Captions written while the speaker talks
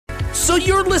So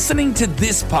you're listening to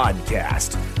this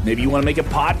podcast. Maybe you want to make a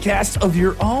podcast of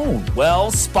your own.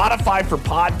 Well, Spotify for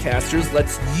Podcasters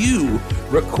lets you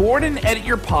record and edit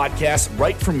your podcast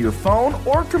right from your phone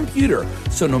or computer.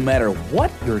 So no matter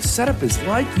what your setup is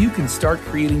like, you can start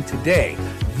creating today.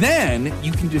 Then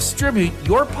you can distribute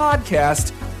your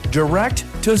podcast direct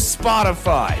to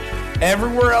Spotify.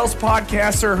 Everywhere else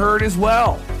podcasts are heard as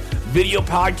well. Video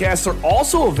podcasts are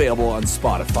also available on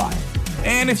Spotify.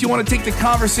 And if you want to take the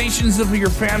conversations of your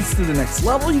fans to the next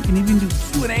level, you can even do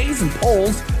Q&As and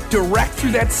polls direct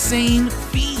through that same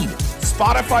feed.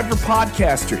 Spotify for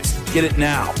Podcasters. Get it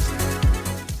now.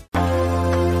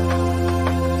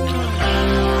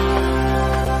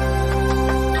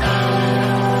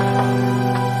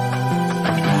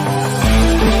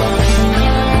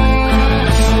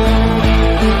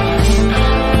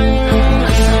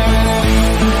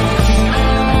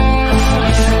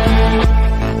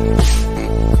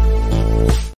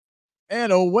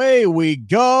 And away we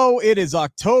go. It is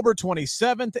October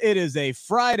 27th. It is a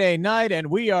Friday night,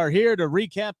 and we are here to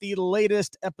recap the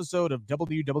latest episode of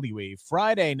WWE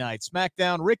Friday Night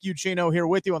Smackdown. Rick Ucchino here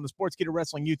with you on the Sportskeeda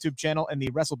Wrestling YouTube channel and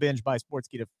the Wrestle Binge by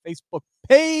Sportskeeda Facebook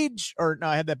page. Or, no,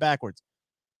 I had that backwards.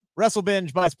 Wrestle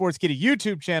Binge by Sportskeeda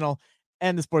YouTube channel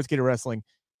and the Sportskeeda Wrestling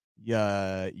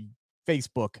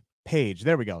Facebook page.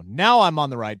 There we go. Now I'm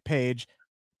on the right page.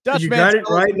 Dutch you Mantell,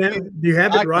 got it right now? Do you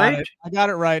have it right? I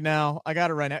got it right now.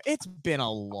 It's been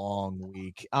a long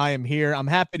week. I am here. I'm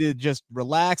happy to just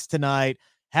relax tonight,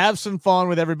 have some fun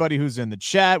with everybody who's in the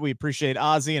chat. We appreciate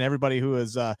Ozzy and everybody who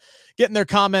is getting their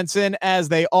comments in as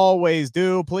they always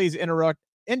do. Please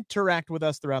interact with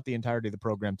us throughout the entirety of the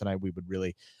program tonight. We would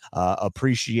really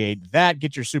appreciate that.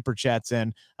 Get your super chats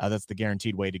in. That's the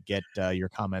guaranteed way to get your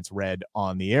comments read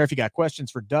on the air. If you got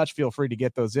questions for Dutch, feel free to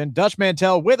get those in. Dutch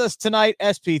Mantell with us tonight.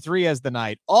 SP3 has the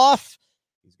night off.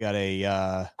 He's got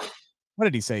a what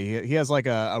did he say? He has like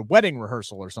a wedding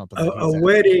rehearsal or something. A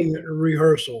wedding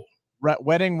rehearsal.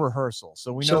 Wedding rehearsal.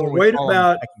 So we know. Wait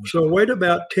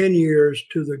about 10 years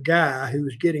to the guy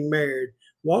who's getting married.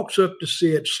 Walks up to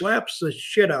Sid, slaps the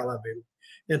shit out of him,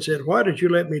 and said, "Why did you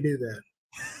let me do that?"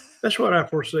 That's what I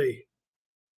foresee.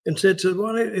 And Sid said,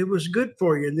 "Well, it was good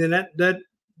for you." And then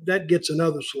that gets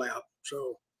another slap.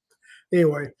 So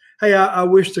anyway, hey, I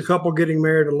wish the couple getting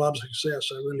married a lot of success.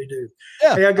 I really do.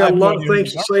 Yeah, hey, I got a lot of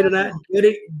things to say tonight.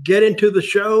 Get into the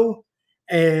show,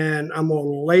 and I'm going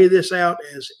to lay this out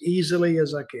as easily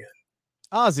as I can.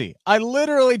 Ozzy, I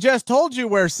literally just told you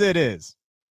where Sid is.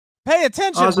 Pay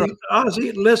attention,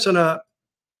 Ozzy, listen up.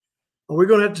 We're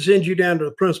going to have to send you down to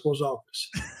the principal's office.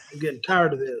 I'm getting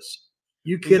tired of this.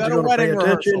 You kids are going to pay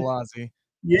attention. Ozzy?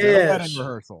 Yes. Wedding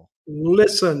rehearsal.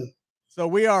 Listen. So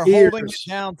we are holding it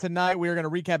down tonight. We are going to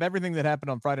recap everything that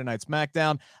happened on Friday Night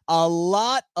Smackdown. A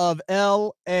lot of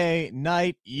LA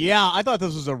Knight. Yeah, I thought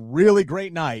this was a really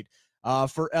great night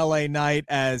for LA Knight,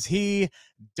 as he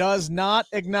does not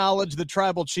acknowledge the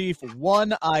tribal chief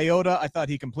one iota. I thought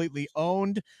he completely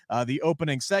owned the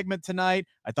opening segment tonight.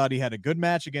 I thought he had a good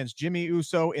match against Jimmy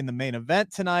Uso in the main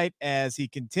event tonight, as he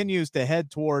continues to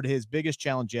head toward his biggest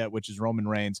challenge yet, which is Roman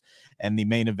Reigns and the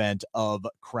main event of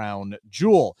Crown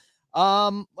Jewel.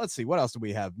 Let's see, what else do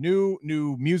we have? New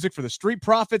music for the Street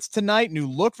Profits tonight. New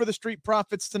look for the Street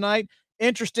Profits tonight.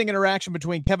 Interesting interaction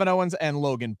between Kevin Owens and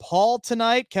Logan Paul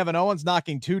tonight. Kevin Owens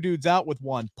knocking two dudes out with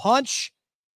one punch.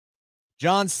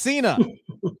 John Cena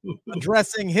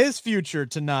addressing his future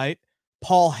tonight.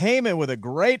 Paul Heyman with a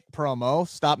great promo.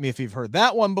 Stop me if you've heard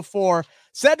that one before.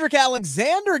 Cedric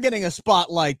Alexander getting a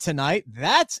spotlight tonight.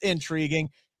 That's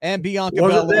intriguing. And Bianca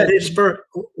Belair.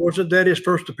 Wasn't that his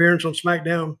first appearance on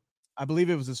SmackDown? I believe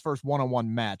it was his first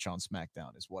one-on-one match on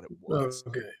SmackDown is what it was. Oh,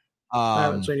 okay.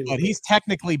 But he's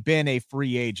technically been a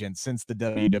free agent since the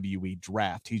WWE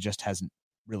draft. He just hasn't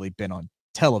really been on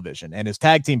television. And his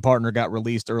tag team partner got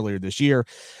released earlier this year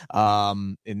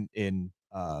in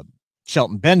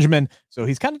Shelton Benjamin. So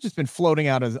he's kind of just been floating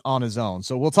out on his own.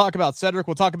 So we'll talk about Cedric.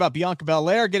 We'll talk about Bianca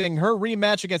Belair getting her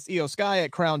rematch against Io Sky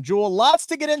at Crown Jewel. Lots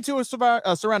to get into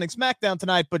surrounding SmackDown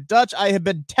tonight. But Dutch, I have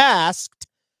been tasked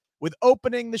with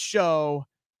opening the show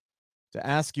to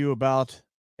ask you about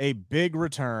a big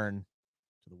return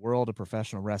to the world of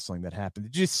professional wrestling that happened.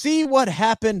 Did you see what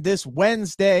happened this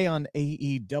Wednesday on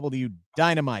AEW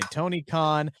Dynamite? Tony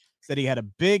Khan said he had a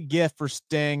big gift for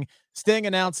Sting. Sting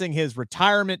announcing his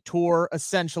retirement tour,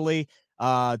 essentially,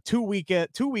 2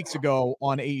 weeks ago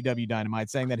on AEW Dynamite,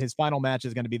 saying that his final match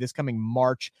is going to be this coming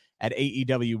March at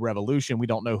AEW Revolution. We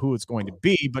don't know who it's going to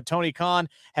be, but Tony Khan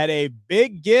had a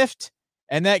big gift,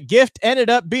 and that gift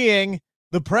ended up being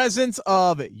the presence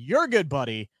of your good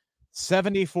buddy,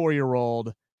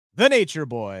 74-year-old, the Nature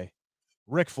Boy,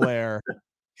 Ric Flair,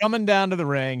 coming down to the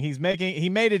ring. He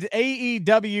made his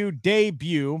AEW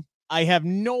debut. I have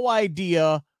no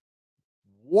idea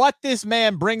what this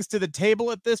man brings to the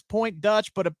table at this point,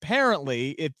 Dutch, but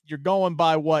apparently, if you're going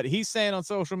by what he's saying on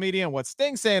social media and what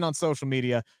Sting's saying on social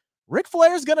media, Ric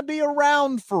Flair is going to be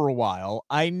around for a while.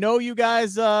 I know you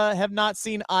guys have not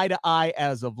seen eye to eye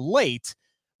as of late,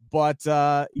 but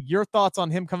your thoughts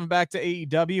on him coming back to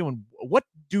AEW, and what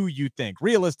do you think,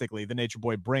 realistically, the Nature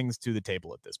Boy brings to the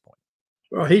table at this point?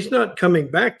 Well, he's not coming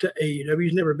back to AEW.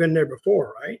 He's never been there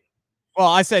before, right? Well,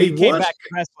 I said he came back to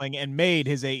wrestling and made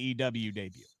his AEW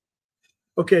debut.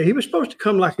 Okay, he was supposed to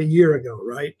come like a year ago,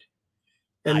 right?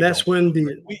 And that's when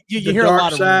the hear a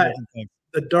lot of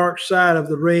the dark side of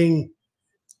the ring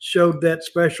showed that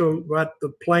special,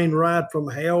 the plane ride from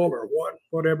hell or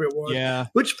whatever it was. Yeah,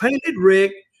 which painted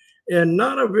Rick in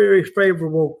not a very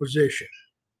favorable position.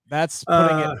 That's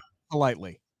putting it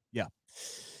politely. Yeah.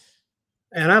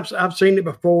 And I've seen it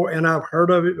before, and I've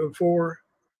heard of it before,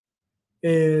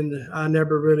 and I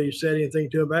never really said anything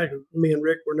to him back. Me and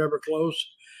Rick were never close.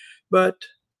 But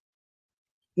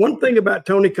one thing about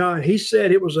Tony Khan, he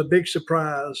said it was a big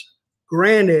surprise.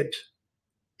 Granted,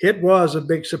 it was a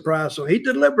big surprise, so he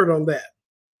delivered on that.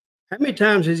 How many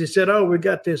times has he said, "Oh, we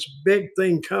got this big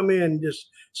thing coming, just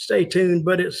stay tuned"?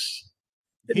 But he's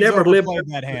never lived up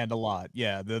that hand a lot.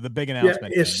 Yeah, the big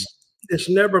announcement. Yeah, it's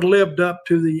never lived up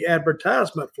to the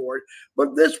advertisement for it.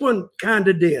 But this one kind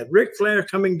of did. Ric Flair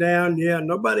coming down. Yeah,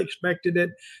 nobody expected it.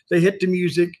 They hit the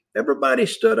music. Everybody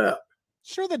stood up.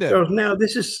 Sure they did. So now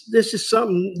this is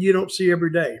something you don't see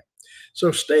every day.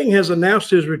 So Sting has announced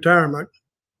his retirement,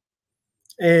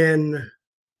 and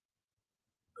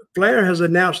Flair has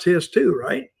announced his too,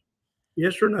 right?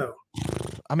 Yes or no?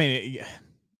 I mean,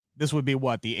 this would be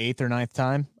what, the 8th or 9th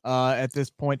time at this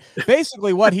point.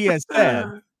 Basically, what he has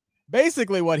said. Is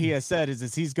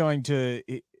he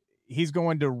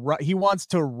wants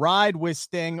to ride with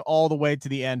Sting all the way to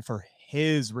the end for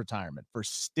his retirement, for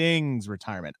Sting's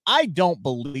retirement. I don't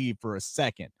believe for a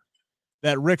second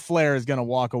that Ric Flair is going to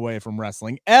walk away from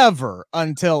wrestling ever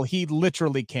until he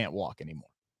literally can't walk anymore.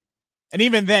 And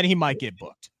even then, he might get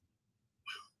booked.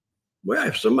 Well,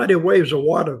 if somebody waves a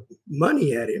wad of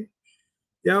money at him,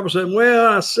 yeah, all of a sudden,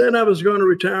 well, I said I was going to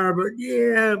retire, but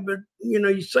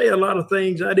you say a lot of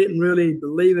things. I didn't really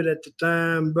believe it at the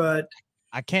time, but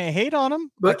I can't hate on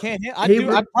him. But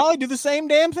I'd probably do the same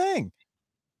damn thing.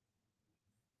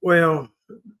 Well,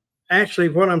 actually,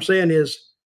 what I'm saying is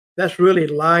that's really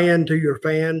lying to your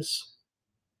fans.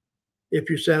 If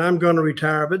you said, I'm going to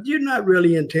retire, but you're not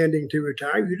really intending to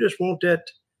retire. You just want that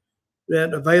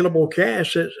available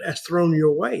cash that's thrown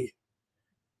your way.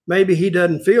 Maybe he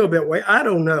doesn't feel that way. I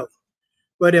don't know.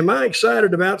 But am I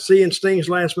excited about seeing Sting's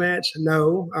last match?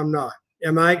 No, I'm not.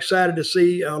 Am I excited to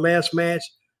see a last match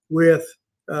with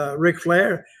Ric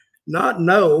Flair? Not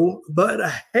no, but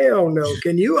hell no.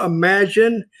 Can you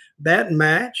imagine that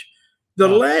match? The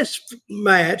last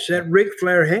match that Ric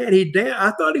Flair had,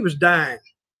 I thought he was dying.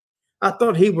 I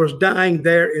thought he was dying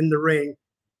there in the ring.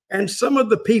 And some of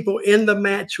the people in the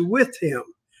match with him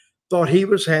thought he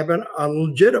was having a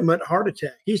legitimate heart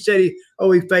attack. He said he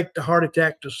faked a heart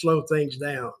attack to slow things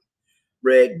down.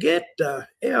 Rick, get the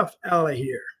F out of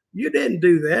here. You didn't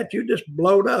do that. You just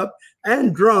blowed up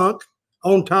and drunk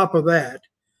on top of that.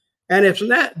 And if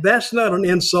that's not an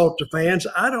insult to fans,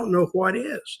 I don't know what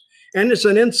is. And it's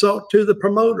an insult to the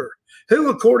promoter, who,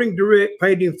 according to Rick,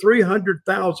 paid him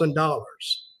 $300,000.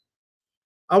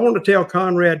 I want to tell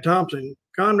Conrad Thompson,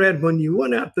 Conrad, when you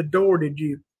went out the door, did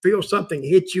you feel something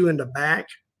hit you in the back?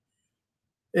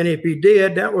 And if he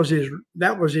did, that was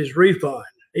his refund.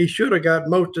 He should have got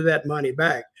most of that money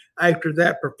back after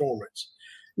that performance.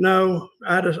 No,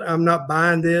 I'm not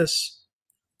buying this.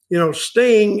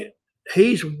 Sting,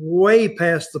 he's way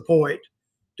past the point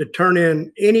to turn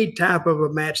in any type of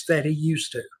a match that he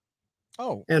used to.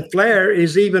 Oh. And Flair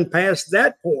is even past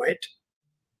that point.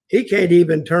 He can't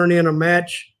even turn in a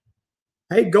match.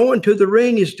 Hey, going to the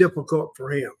ring is difficult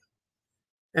for him.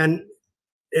 And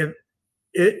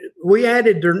we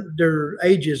added their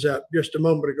ages up just a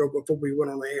moment ago before we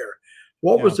went on the air.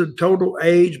 What was the total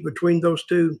age between those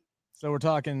two? So we're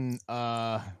talking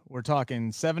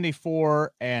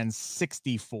 74 and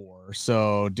 64.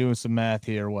 So doing some math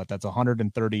here, that's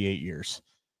 138 years.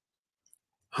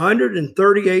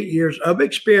 138 years of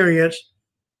experience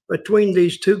between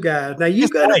these two guys. Now you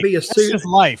got to be that's just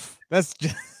life. That's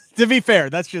just, to be fair,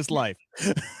 that's just life.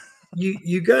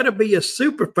 you got to be a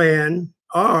super fan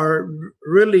or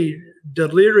really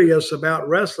delirious about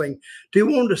wrestling to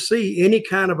want to see any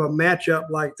kind of a matchup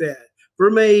like that. For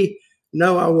me,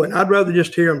 no, I wouldn't. I'd rather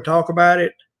just hear them talk about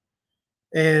it.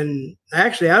 And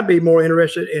actually, I'd be more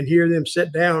interested in hearing them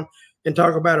sit down and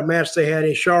talk about a match they had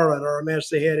in Charlotte or a match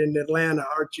they had in Atlanta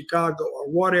or Chicago or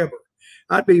whatever.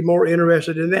 I'd be more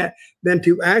interested in that than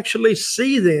to actually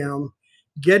see them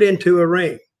get into a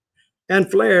ring. And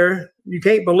Flair, you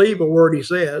can't believe a word he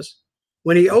says.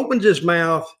 When he opens his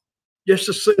mouth, just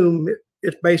assume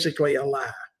it's basically a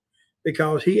lie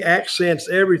because he accents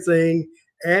everything,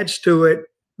 adds to it.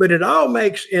 But it all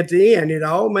makes, at the end, it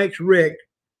all makes Rick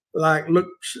look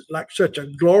like such a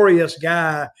glorious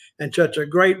guy and such a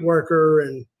great worker.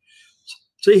 And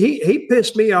see, he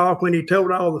pissed me off when he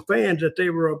told all the fans that they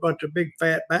were a bunch of big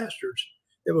fat bastards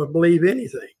that would believe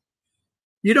anything.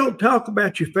 You don't talk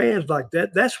about your fans like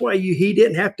that. That's why he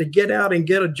didn't have to get out and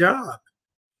get a job.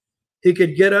 He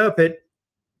could get up at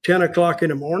 10 o'clock in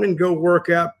the morning, go work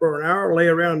out for an hour, lay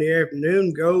around in the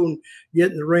afternoon, go and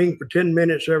get in the ring for 10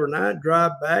 minutes every night,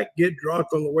 drive back, get drunk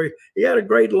on the way. He had a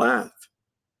great life.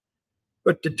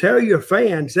 But to tell your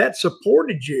fans that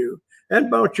supported you and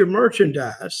bought your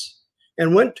merchandise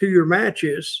and went to your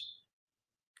matches,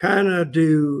 kind of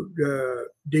to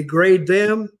degrade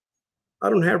them, I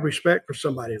don't have respect for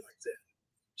somebody like that.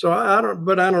 So I don't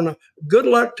know. Good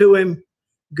luck to him.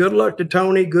 Good luck to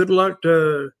Tony. Good luck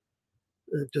to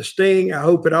Sting. I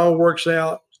hope it all works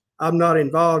out. I'm not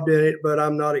involved in it, but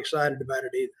I'm not excited about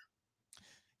it either.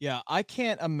 Yeah, I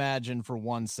can't imagine for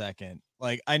 1 second.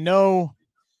 Like, I know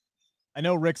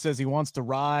Rick says he wants to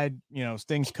ride,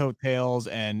 Sting's coattails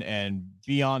and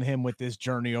be on him with this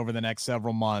journey over the next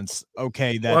several months.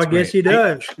 Okay, that's well, I guess great. He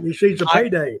does. He sees a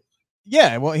payday.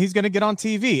 Yeah, well, he's going to get on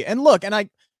TV. And look, and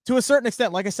to a certain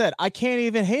extent, like I said, I can't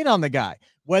even hate on the guy,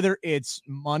 whether it's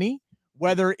money,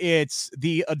 whether it's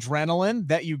the adrenaline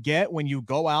that you get when you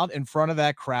go out in front of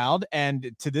that crowd.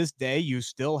 And to this day, you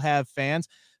still have fans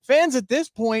at this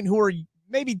point who are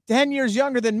maybe 10 years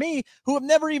younger than me, who have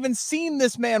never even seen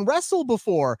this man wrestle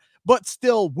before, but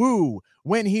still woo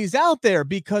when he's out there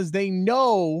because they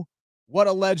know what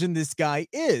a legend this guy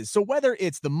is. So whether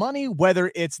it's the money,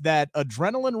 whether it's that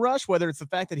adrenaline rush, whether it's the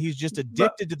fact that he's just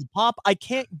addicted to the pop, I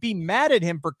can't be mad at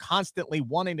him for constantly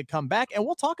wanting to come back. And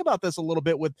we'll talk about this a little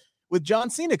bit with John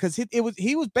Cena, because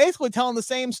he was basically telling the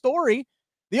same story.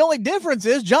 The only difference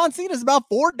is John Cena is about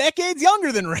 4 decades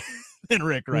younger than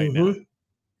Rick right now.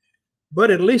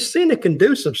 But at least Cena can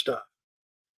do some stuff.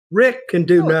 Rick can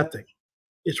do nothing.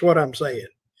 It's what I'm saying.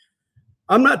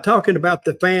 I'm not talking about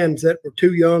the fans that were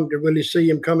too young to really see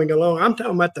him coming along. I'm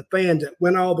talking about the fans that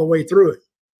went all the way through it.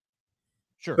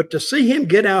 Sure. But to see him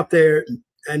get out there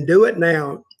and do it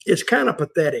now, it's kind of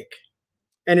pathetic.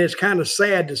 And it's kind of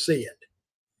sad to see it.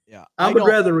 Yeah. I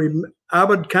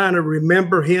would kind of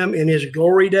remember him in his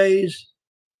glory days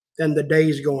than the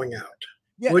days going out.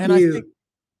 Yeah. Wouldn't you?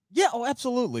 Yeah. Oh,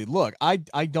 absolutely. Look, I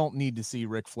don't need to see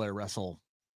Ric Flair wrestle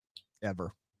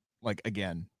ever, like,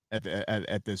 again.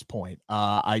 At this point,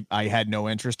 I had no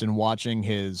interest in watching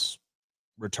his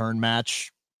return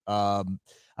match. I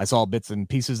saw bits and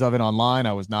pieces of it online.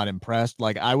 I was not impressed.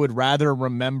 Like, I would rather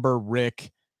remember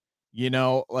Rick,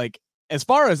 like, as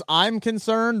far as I'm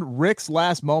concerned, Rick's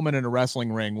last moment in a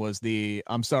wrestling ring was the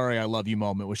 "I'm sorry, I love you"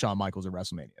 moment with Shawn Michaels at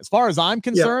WrestleMania. As far as I'm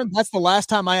concerned, That's the last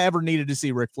time I ever needed to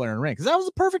see Ric Flair in a ring, because that was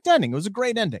a perfect ending. It was a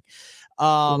great ending.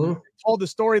 Told the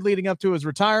story leading up to his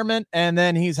retirement, and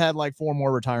then he's had like 4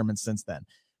 more retirements since then.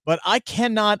 But I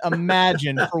cannot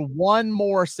imagine for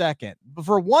 1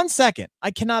 second,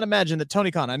 I cannot imagine that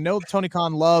Tony Khan. I know Tony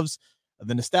Khan loves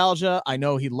the nostalgia. I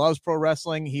know he loves pro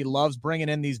wrestling. He loves bringing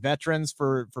in these veterans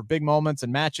for big moments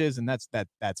and matches, and that's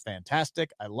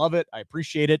fantastic. I love it. I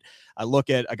appreciate it. I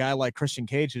look at a guy like Christian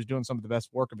Cage, who's doing some of the best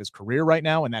work of his career right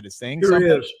now, and that is saying something. He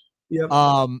is. Yep.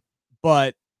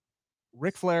 But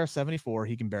Ric Flair, 74,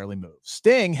 he can barely move.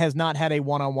 Sting has not had a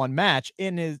one-on-one match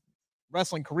in his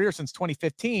wrestling career since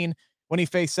 2015 when he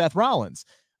faced Seth Rollins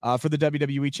for the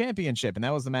WWE Championship, and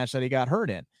that was the match that he got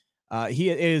hurt in.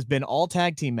 It has been all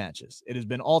tag team matches.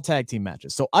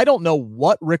 So I don't know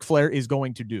what Ric Flair is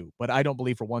going to do, but I don't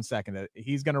believe for 1 second that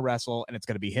he's going to wrestle and it's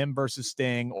going to be him versus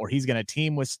Sting, or he's going to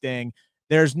team with Sting.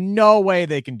 There's no way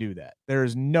they can do that. There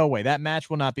is no way. That match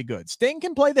will not be good. Sting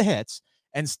can play the hits,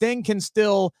 and Sting can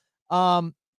still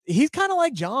he's kind of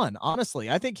like John, honestly.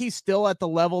 I think he's still at the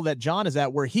level that John is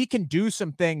at, where he can do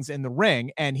some things in the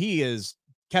ring, and he has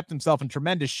kept himself in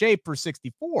tremendous shape for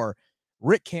 64.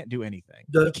 Rick can't do anything.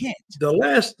 He can't. The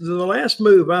last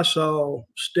move I saw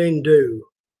Sting do,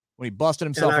 when he busted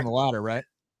himself on the ladder, right?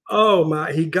 Oh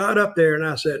my! He got up there, and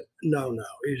I said, "No,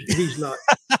 he's not.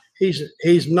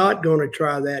 he's not going to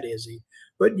try that, is he?"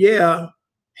 But yeah,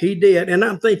 he did, and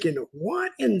I'm thinking,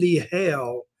 what in the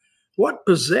hell? What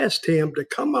possessed him to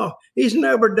come off? He's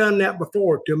never done that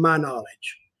before, to my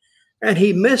knowledge. and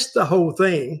he missed the whole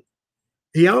thing.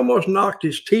 He almost knocked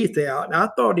his teeth out. I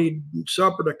thought he'd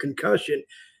suffered a concussion.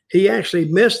 He actually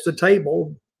missed the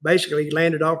table. Basically, he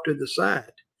landed off to the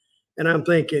side. And I'm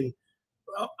thinking,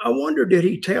 I wonder, did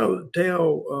he tell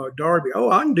Darby,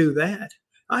 oh, I can do that.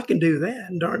 I can do that.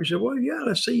 And Darby said, well, yeah,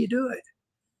 let's see you do it.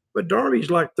 But Darby's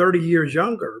like 30 years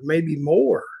younger, maybe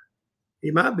more.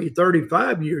 He might be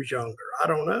 35 years younger. I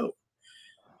don't know.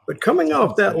 But coming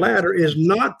off that ladder is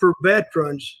not for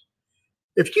veterans.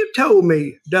 If you told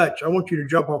me, Dutch, I want you to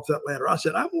jump off that ladder, I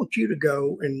said, I want you to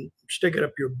go and stick it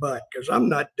up your butt because I'm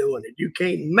not doing it. You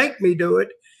can't make me do it.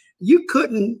 You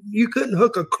couldn't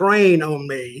hook a crane on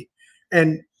me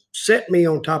and set me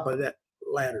on top of that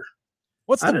ladder.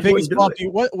 What's the biggest bump?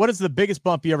 What is the biggest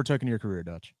bump you ever took in your career,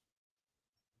 Dutch?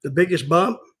 The biggest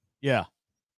bump? Yeah.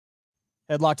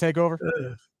 Headlock takeover?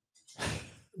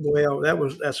 Well,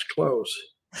 that's close.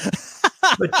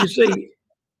 But you see,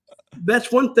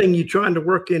 that's one thing you're trying to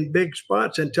work in big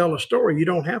spots and tell a story. You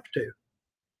don't have to.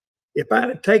 If I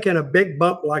had taken a big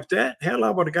bump like that, hell,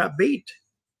 I would have got beat.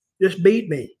 Just beat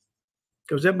me.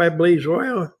 Because everybody believes,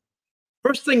 well,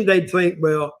 first thing they'd think,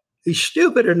 well, he's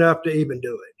stupid enough to even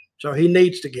do it. So he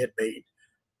needs to get beat.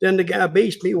 Then the guy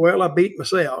beats me. Well, I beat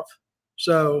myself.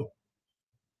 So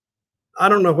I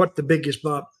don't know what the biggest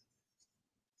bump,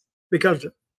 because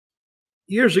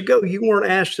years ago, you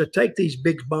weren't asked to take these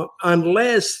big bumps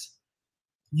unless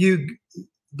you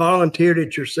volunteered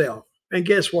it yourself. And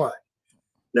guess what?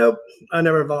 Nope, I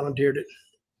never volunteered it.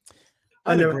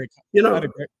 I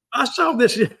saw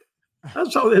this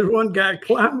one guy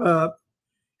climb up.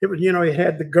 It was, he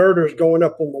had the girders going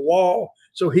up on the wall.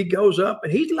 So he goes up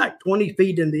and he's like 20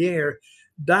 feet in the air,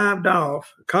 dived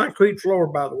off, concrete floor,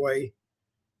 by the way,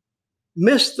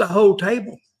 missed the whole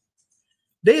table.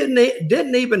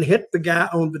 Didn't even hit the guy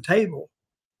on the table.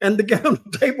 And the guy on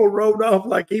the table rolled off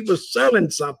like he was selling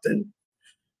something.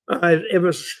 And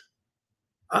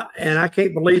I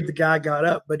can't believe the guy got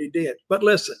up, but he did. But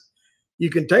listen, you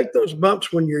can take those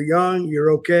bumps when you're young,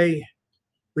 you're okay.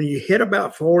 When you hit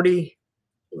about 40,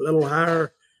 a little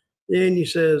higher, then he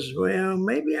says, well,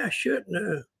 maybe I shouldn't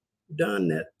have done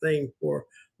that thing for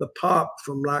the pop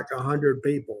from like 100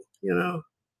 people,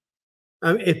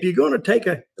 if you're going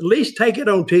to at least take it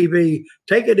on TV,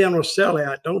 take it in a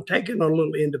sellout. Don't take it on a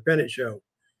little independent show.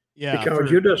 Yeah. Because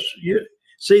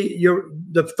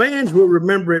the fans will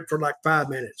remember it for like 5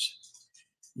 minutes.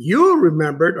 You'll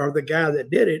remember it, or the guy that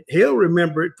did it, he'll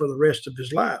remember it for the rest of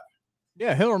his life.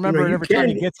 Yeah, he'll remember it every time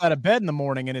he gets out of bed in the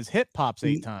morning and his hip pops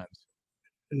 8 times.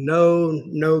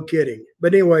 No kidding.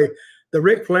 But anyway, the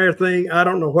Ric Flair thing, I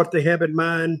don't know what they have in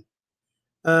mind.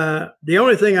 The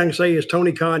only thing I can say is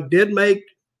Tony Khan did make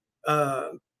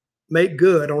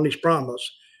good on his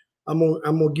promise. I'm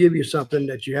gonna give you something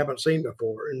that you haven't seen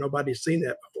before, and nobody's seen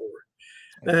that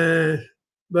before.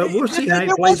 But we'll see how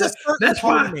he plays it. That's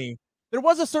why there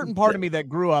was a certain part of me that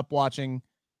grew up watching,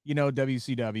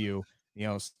 WCW,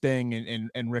 Sting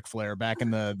and Ric Flair back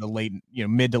in the late,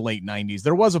 mid to late 90s.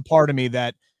 There was a part of me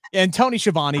that, and Tony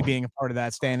Schiavone being a part of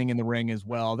that, standing in the ring as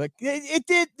well, that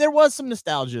there was some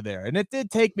nostalgia there, and it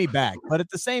did take me back. But at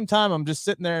the same time, I'm just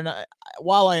sitting there, and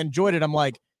while I enjoyed it, I'm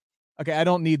like, okay, I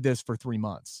don't need this for 3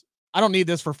 months. I don't need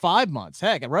this for 5 months.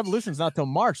 Heck, Revolution's not till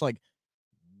March. Like,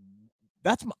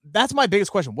 that's my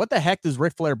biggest question. What the heck does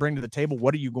Ric Flair bring to the table?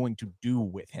 What are you going to do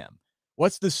with him?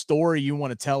 What's the story you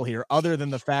want to tell here, other than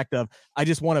the fact of, I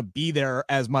just want to be there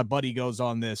as my buddy goes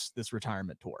on this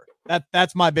retirement tour?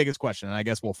 That's my biggest question, and I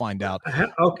guess we'll find out.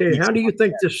 Okay, how do you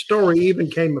think this story even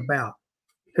came about?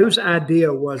 Whose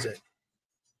idea was it?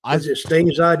 Was it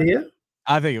Sting's idea?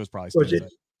 I think it was probably Sting's idea.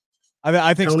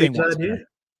 I think Sting wants him there.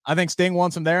 I think Sting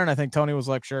wants him there, and I think Tony was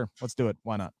like, "Sure, let's do it.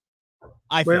 Why not?"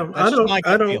 I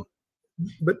don't.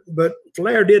 But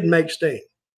Flair did make Sting.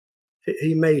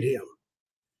 He made him.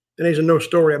 And there's no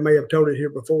story, I may have told it here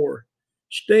before.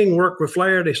 Sting worked with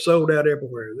Flair. They sold out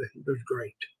everywhere. It was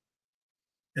great.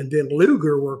 And then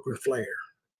Luger worked with Flair.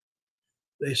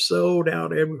 They sold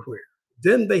out everywhere.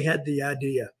 Then they had the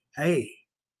idea, hey,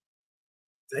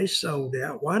 they sold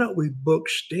out. Why don't we book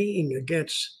Sting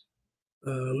against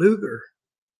Luger?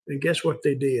 And guess what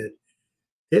they did?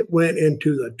 It went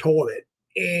into the toilet.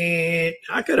 And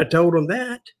I could have told them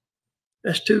that.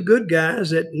 That's two good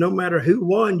guys that no matter who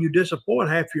won, you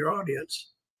disappoint half your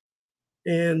audience.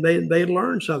 And they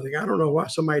learned something. I don't know why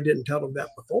somebody didn't tell them that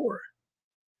before.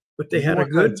 But they had a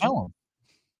good. Tell them.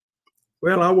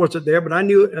 Well, I wasn't there, but I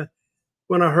knew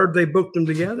when I heard they booked them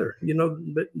together.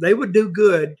 They would do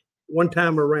good one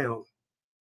time around.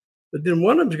 But then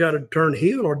one of them's got to turn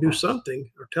heel or do something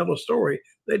or tell a story.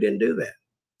 They didn't do that.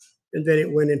 And then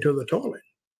it went into the toilet.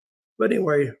 But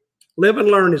anyway, live and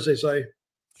learn, as they say.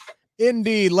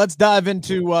 Indeed. Let's dive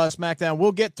into SmackDown.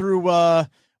 We'll get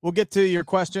to your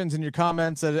questions and your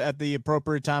comments at the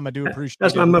appropriate time. I do appreciate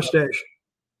That's my mustache.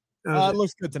 It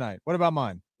looks good tonight. What about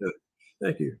mine?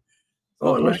 Thank you.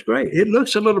 Oh, it looks great. It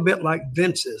looks a little bit like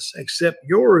Vince's, except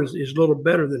yours is a little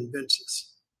better than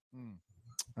Vince's.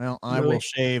 Well, I will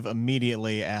shave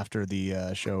immediately after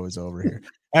the show is over here.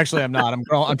 Actually, I'm not.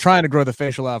 I'm trying to grow the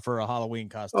facial out for a Halloween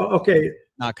costume. Oh, okay.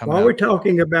 Not coming While out. we're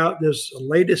talking about this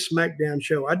latest SmackDown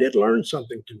show, I did learn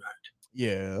something tonight.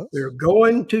 Yeah. They're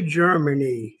going to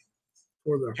Germany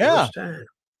for the first time.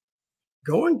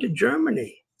 Going to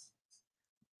Germany.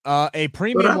 A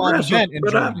premium live event in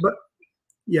Germany.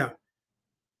 Yeah.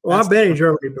 Well, I've been in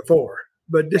Germany before,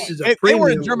 but this is a premium. They were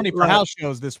in Germany for house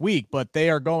shows this week, but they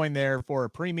are going there for a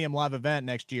premium live event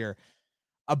next year,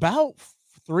 about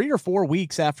 3 or 4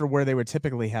 weeks after where they would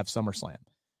typically have SummerSlam.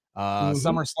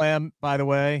 SummerSlam, by the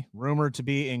way, rumored to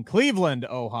be in Cleveland,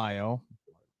 Ohio.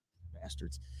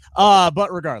 Bastards.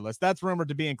 But regardless, that's rumored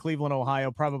to be in Cleveland,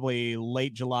 Ohio, probably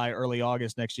late July, early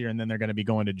August next year, and then they're going to be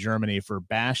going to Germany for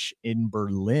Bash in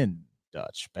Berlin,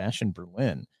 Dutch. Bash in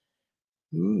Berlin.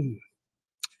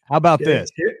 How about this?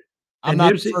 I'm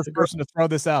not the first person to throw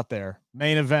this out there.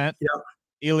 Main event,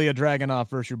 Ilya Dragunov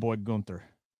versus your boy Gunther.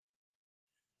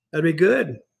 That'd be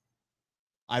good.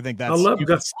 I think that's.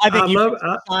 I think you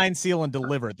sign, seal, and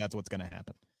deliver it. That's what's going to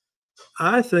happen.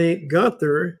 I think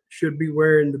Gunther should be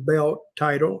wearing the belt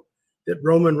title that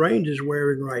Roman Reigns is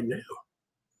wearing right now,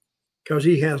 because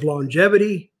he has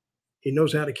longevity. He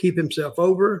knows how to keep himself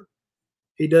over.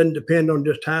 He doesn't depend on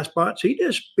just high spots. He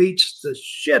just beats the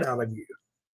shit out of you,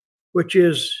 which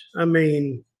is, I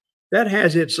mean, that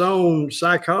has its own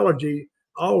psychology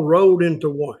all rolled into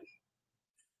one.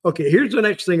 Okay, here's the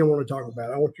next thing I want to talk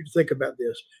about. I want you to think about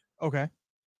this. Okay.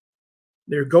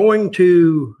 They're going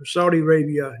to Saudi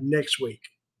Arabia next week.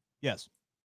 Yes.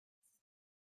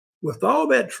 With all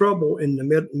that trouble in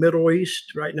the Middle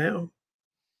East right now,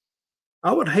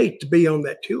 I would hate to be on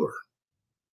that tour.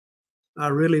 I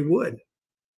really would.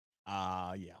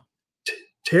 Yeah.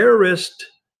 Terrorist,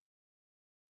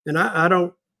 and I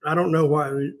don't know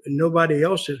why nobody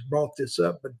else has brought this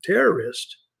up, but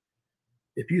terrorist,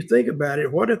 if you think about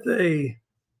it, what if they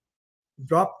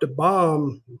dropped a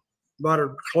bomb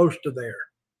about close to there?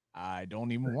 I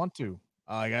don't even want to.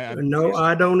 No,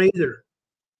 I don't either.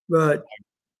 But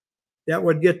that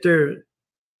would get there.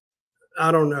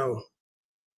 I don't know.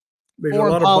 There's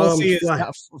foreign a lot policy of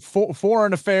bombs is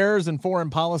foreign affairs and foreign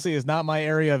policy is not my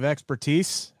area of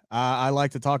expertise. I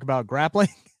like to talk about grappling.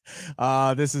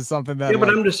 This is something that. Yeah, but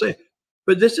I'm just saying.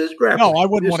 But this is grappling. No, I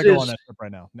wouldn't want to go on that trip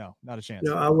right now. No, not a chance.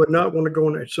 No, I would not want to go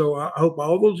on that. So I hope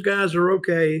all those guys are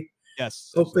okay.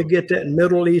 Yes. Hope they get that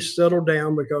Middle East settled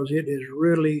down, because it is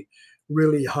really,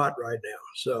 really hot right now.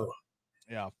 So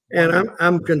yeah, and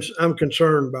I'm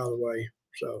concerned, by the way.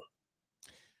 So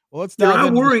well, let's. I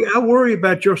worry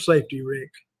about your safety, Rick.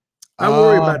 I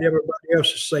worry about everybody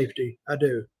else's safety. I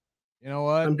do. You know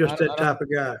what? I'm just that type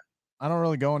of guy. I don't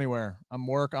really go anywhere. I'm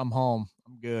home.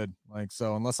 I'm good. Like,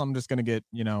 so unless I'm just going to get,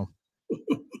 in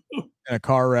a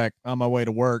car wreck on my way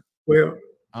to work, well,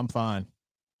 I'm fine.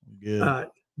 I'm good.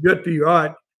 Good for you. All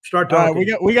right. Start talking.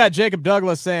 We got Jacob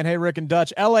Douglas saying, "Hey, Rick and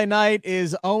Dutch, LA Knight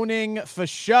is owning for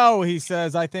show." He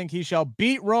says, "I think he shall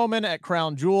beat Roman at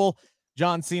Crown Jewel.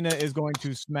 John Cena is going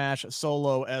to smash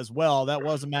Solo as well." That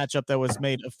was a matchup that was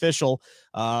made official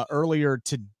earlier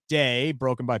today,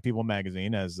 Broken by People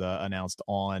magazine, as announced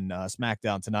on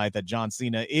SmackDown tonight, that John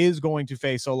Cena is going to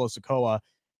face Solo Sikoa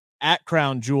at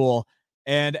Crown Jewel.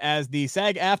 And as the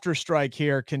SAG-AFTRA strike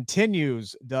here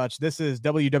continues, Dutch, this is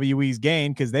WWE's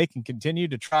gain, because they can continue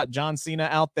to trot John Cena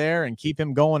out there and keep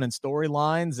him going in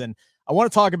storylines. And I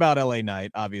want to talk about LA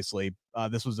Knight, obviously.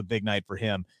 This was a big night for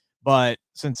him. But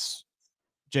since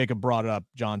Jacob brought up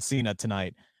John Cena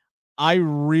tonight, I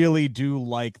really do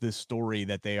like the story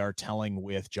that they are telling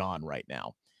with John right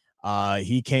now.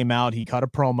 He came out, he cut a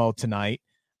promo tonight,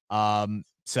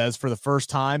 says for the first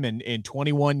time in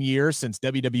 21 years since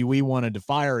WWE wanted to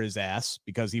fire his ass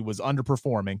because he was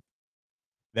underperforming,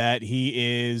 that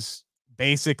he is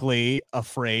basically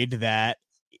afraid that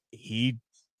he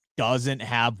doesn't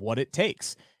have what it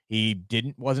takes. He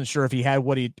wasn't sure if he had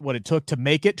what it took to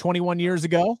make it 21 years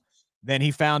ago. Then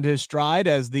he found his stride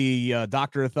as the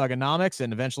doctor of thugonomics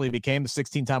and eventually became the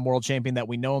 16-time world champion that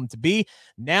we know him to be.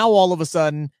 Now, all of a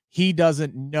sudden, he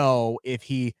doesn't know if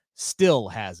he still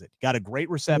has it. Got a great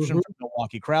reception from the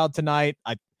Milwaukee crowd tonight.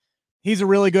 He's a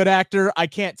really good actor. I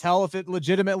can't tell if it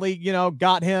legitimately,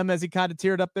 got him as he kind of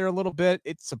teared up there a little bit.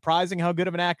 It's surprising how good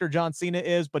of an actor John Cena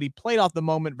is, but he played off the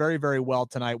moment very, very well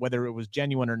tonight, whether it was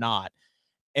genuine or not.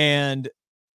 And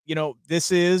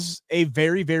this is a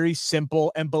very, very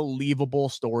simple and believable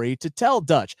story to tell,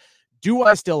 Dutch. Do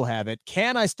I still have it?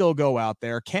 Can I still go out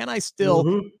there? Can I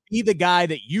still be the guy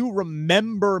that you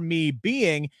remember me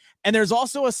being? And there's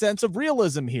also a sense of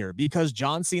realism here because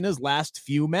John Cena's last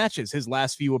few matches, his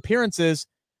last few appearances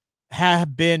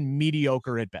have been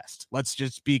mediocre at best. Let's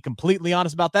just be completely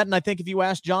honest about that. And I think if you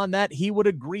ask John that, he would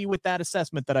agree with that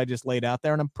assessment that I just laid out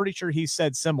there. And I'm pretty sure he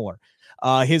said similar.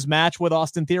 His match with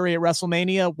Austin Theory at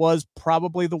WrestleMania was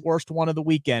probably the worst one of the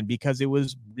weekend because it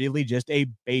was really just a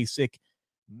basic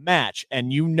match.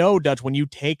 And Dutch, when you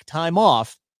take time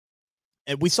off,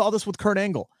 and we saw this with Kurt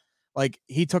Angle, like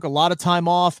he took a lot of time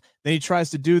off, then he tries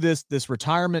to do this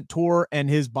retirement tour and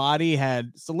his body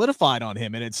had solidified on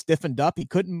him and it stiffened up. He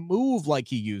couldn't move like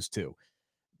he used to.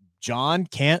 John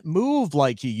can't move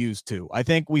like he used to. I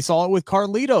think we saw it with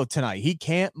Carlito tonight. He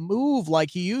can't move like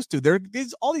he used to.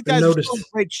 All these guys are still in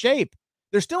great shape.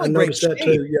 They're still in great shape.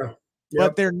 Too, yeah.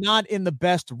 But they're not in the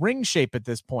best ring shape at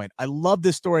this point. I love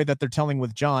this story that they're telling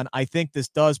with John. I think this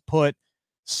does put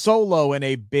Solo in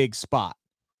a big spot.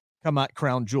 Come out,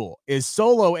 Crown Jewel. Is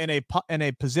Solo in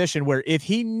a position where if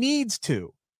he needs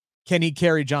to, can he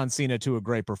carry John Cena to a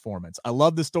great performance? I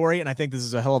love the story, and I think this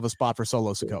is a hell of a spot for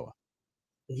Solo Sikoa.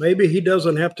 Maybe he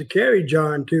doesn't have to carry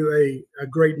John to a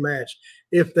great match.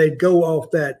 If they go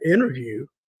off that interview,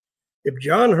 if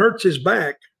John hurts his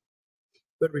back,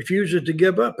 but refuses to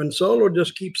give up, and Solo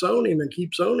just keeps on him, and he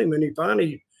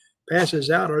finally passes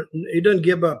out, or he doesn't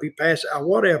give up, he passes out,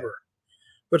 whatever.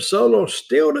 But Solo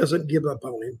still doesn't give up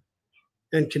on him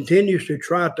and continues to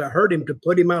try to hurt him to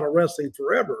put him out of wrestling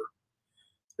forever.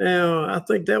 Now, I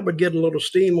think that would get a little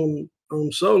steam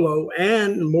on Solo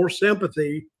and more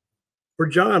sympathy for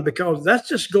John, because that's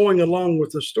just going along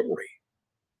with the story.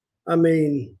 I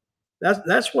mean,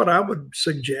 that's what I would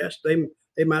suggest.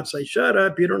 They might say, shut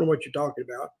up, you don't know what you're talking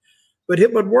about. But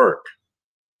it would work.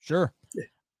 Sure.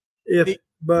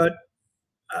 But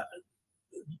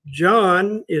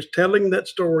John is telling that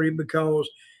story because,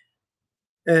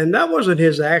 and that wasn't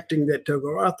his acting that took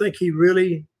over. I think he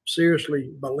really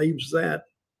seriously believes that.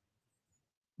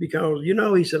 Because,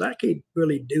 he said, I can't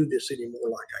really do this anymore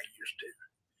like I used to.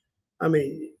 I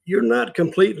mean, you're not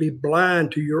completely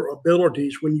blind to your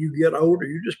abilities when you get older.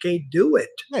 You just can't do it.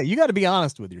 Yeah, you got to be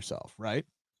honest with yourself, right?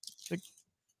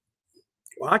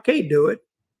 Well, I can't do it.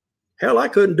 Hell, I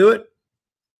couldn't do it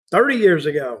 30 years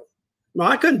ago. Well,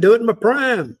 I couldn't do it in my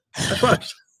prime.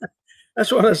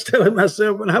 That's what I was telling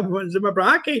myself when I was in my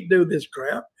prime. I can't do this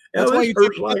crap. That's why you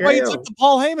took the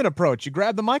Paul Heyman approach. You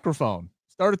grabbed the microphone,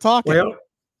 started talking. Well,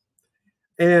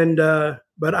 and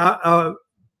but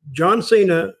John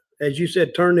Cena, as you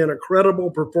said, turned in a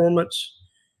credible performance.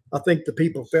 I think the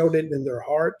people felt it in their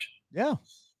heart. Yeah.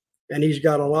 And he's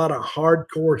got a lot of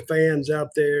hardcore fans out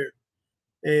there.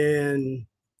 And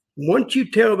once you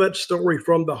tell that story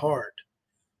from the heart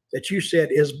that you said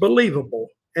is believable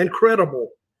and credible,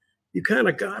 you kind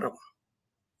of got them.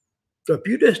 So if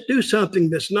you just do something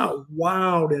that's not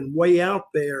wild and way out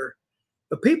there,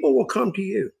 the people will come to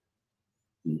you.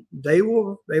 They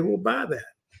will buy that.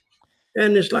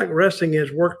 And it's like wrestling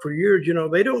has worked for years.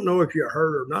 They don't know if you're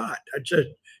hurt or not.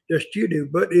 Just you do.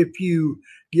 But if you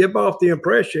give off the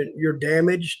impression you're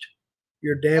damaged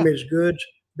goods,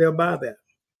 they'll buy that.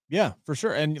 Yeah, for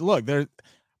sure. And look, they're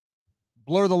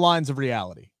blur the lines of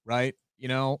reality, right?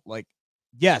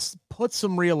 Yes, put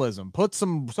some realism, put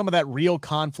some of that real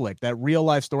conflict, that real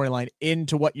life storyline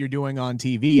into what you're doing on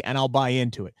TV, and I'll buy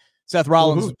into it. Seth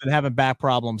Rollins has been having back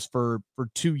problems for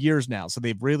 2 years now, so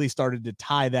they've really started to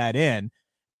tie that in.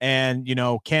 And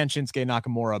can Shinsuke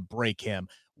Nakamura break him?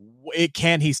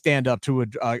 Can he stand up to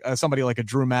somebody like a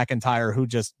Drew McIntyre who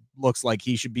just looks like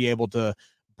he should be able to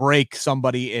break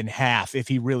somebody in half if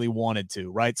he really wanted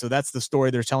to, right? So that's the story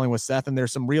they're telling with Seth, and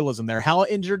there's some realism there. How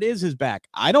injured is his back?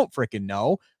 I don't freaking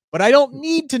know, but I don't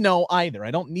need to know either.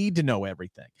 I don't need to know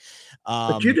everything.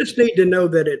 But you just need to know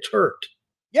that it's hurt.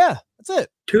 Yeah, that's it.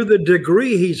 To the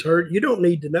degree he's hurt, you don't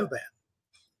need to know that.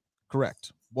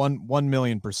 Correct.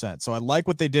 1,000,000%. So I like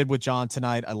what they did with John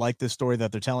tonight. I like this story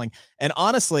that they're telling. And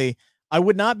honestly, I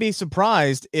would not be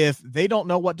surprised if they don't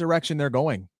know what direction they're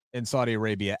going in Saudi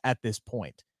Arabia at this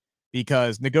point,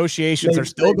 because negotiations are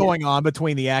still going on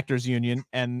between the Actors Union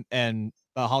and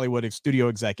the Hollywood studio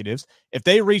executives. If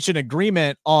they reach an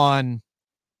agreement on,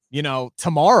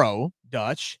 tomorrow,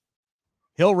 Dutch,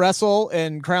 he'll wrestle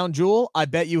in Crown Jewel. I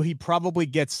bet you he probably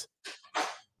gets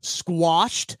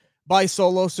squashed by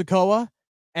Solo Sikoa,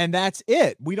 and that's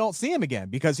it. We don't see him again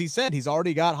because he said he's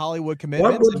already got Hollywood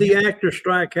commitments. What would the actor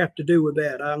strike have to do with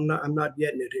that? I'm not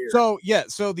getting it here.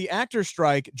 So the actor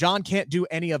strike, John can't do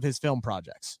any of his film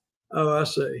projects. Oh, I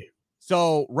see.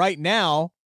 So right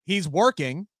now, he's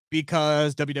working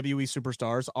because WWE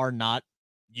superstars are not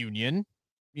union,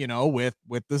 with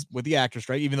the actor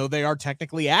strike, even though they are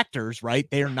technically actors, right?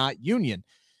 They are not union.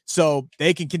 So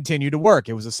they can continue to work.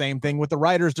 It was the same thing with the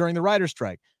writers during the writer's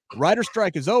strike. The writer's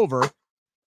strike is over.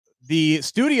 The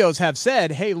studios have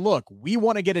said, hey, look, we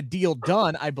want to get a deal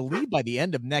done, I believe, by the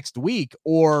end of next week,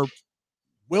 or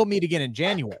we'll meet again in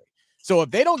January. So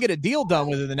if they don't get a deal done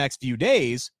within the next few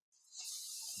days,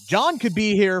 John could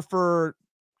be here through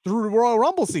Royal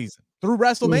Rumble season, through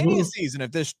WrestleMania season,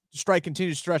 if this strike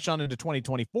continues to stretch on into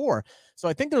 2024. So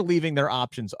I think they're leaving their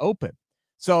options open.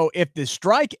 So if the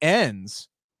strike ends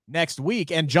next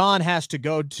week and John has to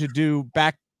go to do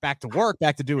back to work,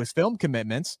 back to do his film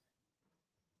commitments,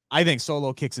 I think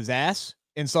Solo kicks his ass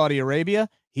in Saudi Arabia.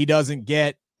 He doesn't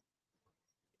get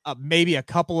maybe a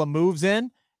couple of moves in,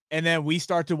 and then we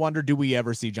start to wonder, do we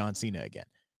ever see John Cena again?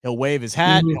 He'll wave his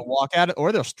hat, he'll walk out,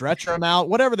 or they'll stretcher him out,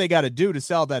 whatever they got to do to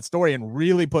sell that story and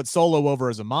really put Solo over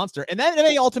as a monster. And that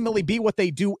may ultimately be what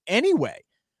they do anyway.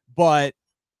 But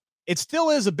it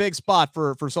still is a big spot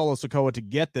for Solo Sikoa to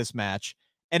get this match.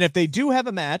 And if they do have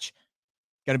a match,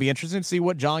 going to be interesting to see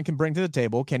what John can bring to the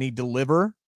table. Can he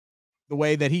deliver the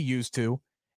way that he used to?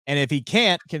 And if he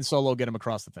can't, can Solo get him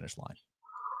across the finish line?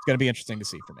 It's going to be interesting to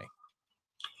see for me.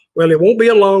 Well, it won't be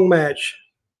a long match.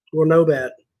 We'll know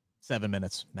that. 7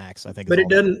 minutes max, I think. But it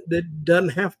doesn't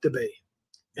have to be.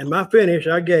 And my finish,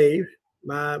 I gave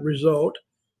my result,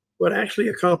 would actually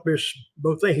accomplish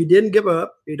both things. He didn't give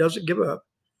up. He doesn't give up.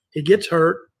 He gets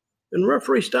hurt, and the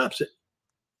referee stops it.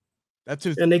 That's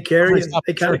who, and they carry him.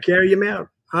 They kind of carry him out,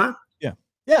 huh? Yeah,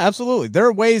 absolutely. There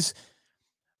are ways.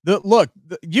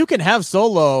 You can have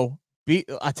Solo be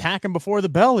attacking before the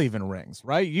bell even rings,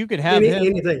 right? You could have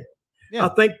anything. Yeah. I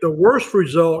think the worst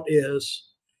result is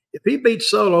if he beats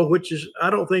Solo, which is I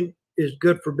don't think is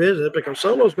good for business because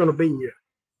Solo's going to be here.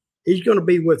 He's going to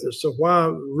be with us. So why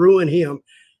ruin him?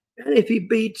 And if he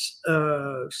beats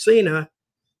Cena,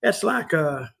 that's like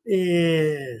a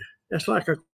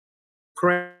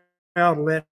crowd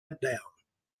let down.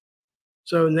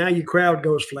 So now your crowd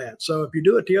goes flat. So if you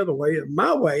do it the other way,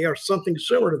 my way, or something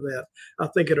similar to that, I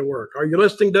think it'll work. Are you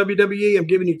listening, WWE? I'm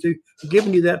giving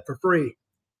you that for free.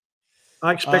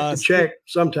 I expect to check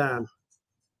sometime.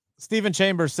 Stephen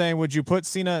Chambers saying, would you put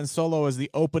Cena and Solo as the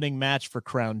opening match for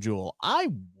Crown Jewel? I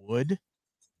would.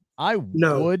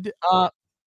 No. Would. I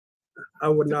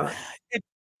would not.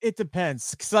 It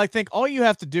depends. Because I think all you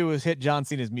have to do is hit John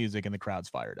Cena's music and the crowd's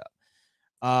fired up.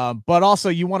 But also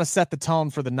you want to set the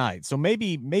tone for the night. So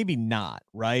maybe not,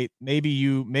 right? Maybe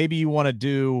you want to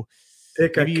do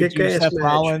Seth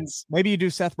Rollins. Maybe you do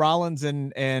Seth Rollins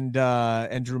and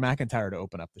Drew McIntyre to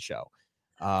open up the show.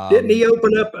 Didn't he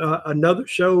open up another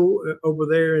show over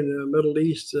there in the Middle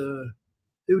East? Who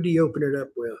did he open it up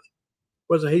with?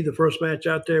 Wasn't he the first match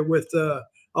out there with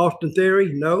Austin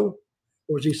Theory? No.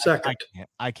 Or was he second?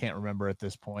 I can't remember at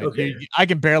this point. Okay. I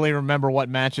can barely remember what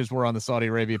matches were on the Saudi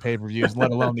Arabia pay-per-views,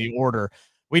 let alone the order.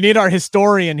 We need our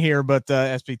historian here, but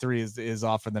SP3 is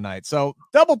off for the night. So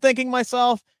double thinking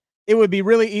myself, it would be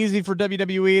really easy for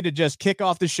WWE to just kick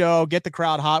off the show, get the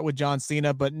crowd hot with John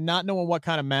Cena, but not knowing what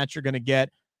kind of match you're going to get.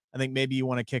 I think maybe you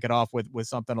want to kick it off with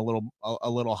something a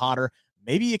little hotter.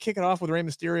 Maybe you kick it off with Rey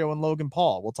Mysterio and Logan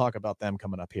Paul. We'll talk about them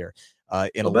coming up here.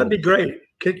 That'd be great.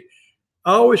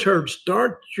 I always heard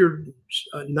start your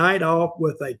night off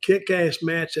with a kick-ass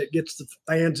match that gets the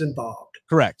fans involved.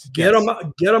 Correct. Get them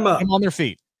up. Get them on their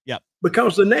feet. Yep.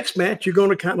 Because the next match, you're going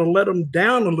to kind of let them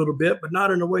down a little bit, but not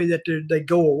in a way that they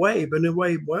go away, but in a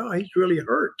way, well, he's really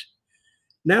hurt.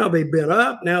 Now they've been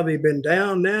up. Now they've been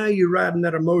down. Now you're riding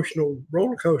that emotional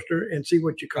roller coaster and see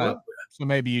what you come up with. So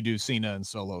maybe you do Cena and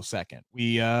Solo second.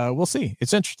 We'll see.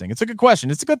 It's interesting. It's a good question.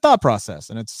 It's a good thought process,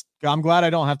 and I'm glad I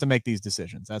don't have to make these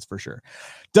decisions. That's for sure.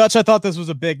 Dutch, I thought this was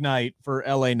a big night for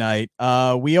LA Knight.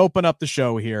 We open up the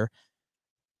show here.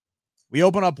 We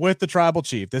open up with the Tribal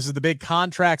Chief. This is the big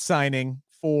contract signing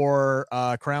for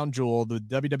Crown Jewel, the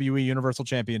WWE Universal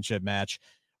Championship match.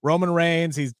 Roman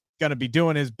Reigns, he's going to be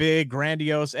doing his big,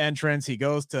 grandiose entrance. He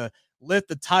goes to lift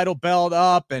the title belt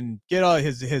up and get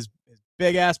his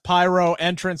big-ass pyro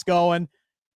entrance going.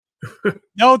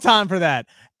 No time for that.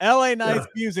 LA Knight's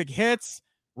music hits.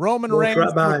 Roman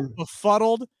Reigns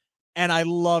befuddled, and I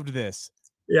loved this.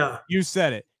 Yeah. You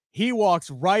said it. He walks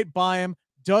right by him,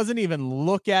 doesn't even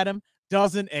look at him,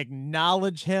 doesn't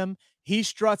acknowledge him. He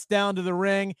struts down to the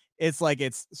ring. It's like,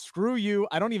 it's screw you.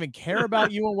 I don't even care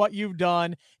about you and what you've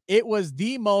done. It was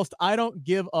the most I don't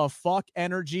give a fuck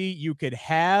energy you could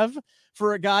have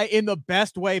for a guy in the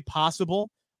best way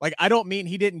possible. Like, I don't mean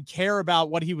he didn't care about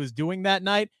what he was doing that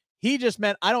night. He just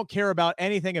meant I don't care about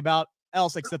anything about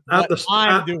else except what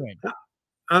I'm doing.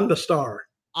 I'm the star.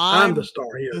 I'm the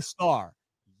star here. The star.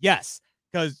 Yes,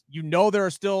 because there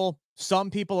are still some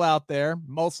people out there,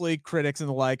 mostly critics and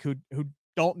the like, who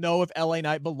don't know if LA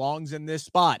Knight belongs in this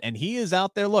spot. And he is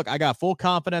out there. Look, I got full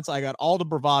confidence. I got all the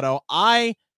bravado.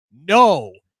 I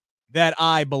know that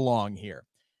I belong here.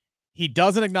 He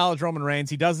doesn't acknowledge Roman Reigns.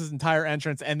 He does his entire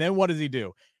entrance. And then what does he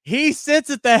do? He sits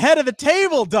at the head of the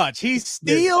table, Dutch. He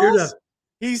steals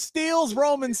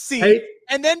Roman's seat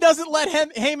and then doesn't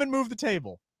let Heyman move the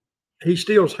table. He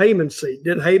steals Heyman's seat.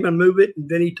 Did Heyman move it and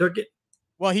then he took it?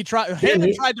 Well,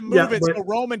 Heyman tried to move it so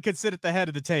Roman could sit at the head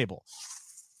of the table.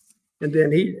 And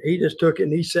then he just took it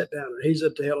and he sat down and he's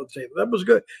at the head of the table. That was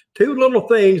good. Two little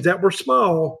things that were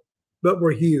small, but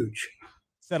were huge.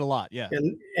 Said a lot, yeah.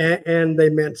 And they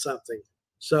meant something.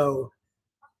 So,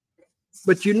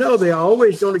 but they're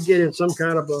always going to get in some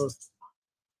kind of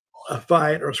a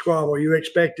fight or a squabble. You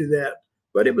expected that,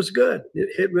 but it was good.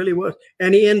 It really was.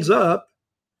 And he ends up,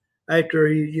 after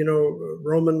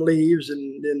Roman leaves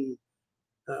and then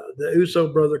the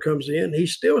Uso brother comes in,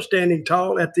 he's still standing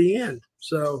tall at the end.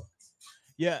 So,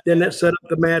 yeah. Then that set up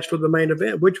the match for the main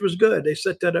event, which was good. They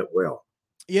set that up well.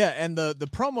 Yeah, and the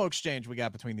promo exchange we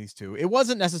got between these two, it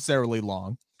wasn't necessarily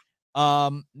long.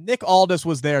 Nick Aldis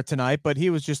was there tonight, but he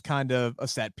was just kind of a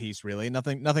set piece, really.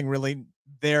 Nothing really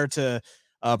there to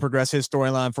progress his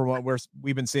storyline for what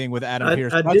we've been seeing with Adam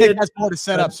Pearce. I think that's more to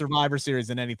set up Survivor Series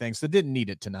than anything, so didn't need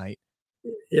it tonight.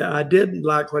 Yeah, I did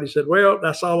like what he said. Well,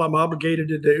 that's all I'm obligated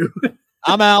to do.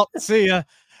 I'm out. See ya.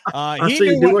 I see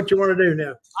you do what you want to do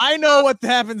now. I know what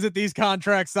happens at these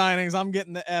contract signings. I'm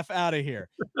getting the F out of here.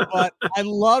 But I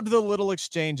loved the little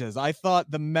exchanges. I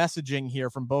thought the messaging here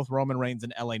from both Roman Reigns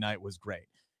and LA Knight was great.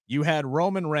 You had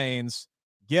Roman Reigns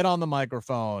get on the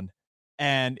microphone,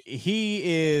 and he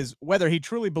is, whether he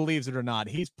truly believes it or not,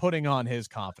 he's putting on his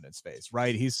confidence face,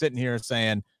 right? He's sitting here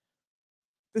saying,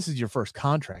 this is your first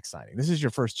contract signing. This is your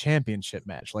first championship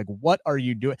match. Like, what are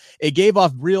you doing? It gave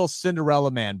off real Cinderella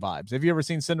Man vibes. Have you ever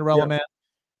seen Cinderella Man?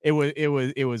 It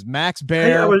was Max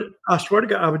Bear. Hey, I swear to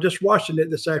God, I was just watching it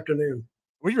this afternoon.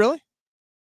 Were you really?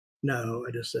 No,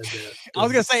 I just said that. I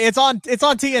was gonna say it's on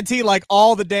TNT like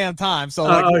all the damn time. So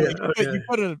like, you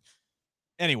put it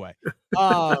anyway.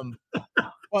 But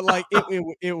like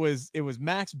it was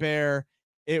Max Bear.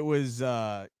 It was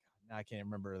I can't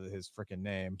remember his freaking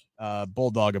name.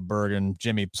 Bulldog of Bergen,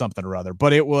 Jimmy something or other.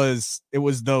 But it was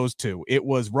those two. It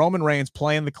was Roman Reigns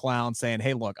playing the clown, saying,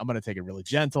 "Hey, look, I'm going to take it really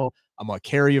gentle. I'm going to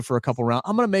carry you for a couple rounds.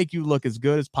 I'm going to make you look as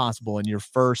good as possible in your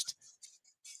first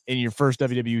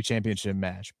WWE Championship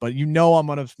match. But I'm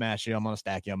going to smash you. I'm going to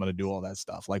stack you. I'm going to do all that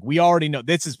stuff. Like, we already know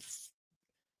this is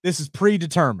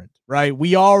predetermined, right?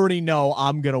 We already know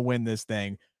I'm going to win this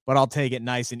thing, but I'll take it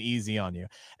nice and easy on you."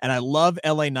 And I love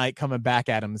LA Knight coming back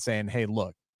at him and saying, "Hey,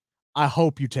 look, I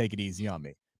hope you take it easy on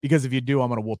me, because if you do, I'm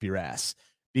going to whoop your ass,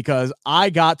 because I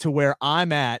got to where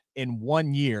I'm at in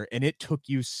 1 year, and it took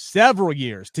you several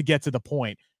years to get to the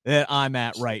point that I'm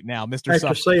at right now." Mr.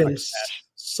 After saying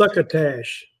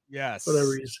succotash. Yes.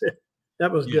 Whatever you said.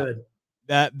 That was good.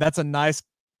 That's a nice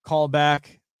callback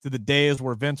to the days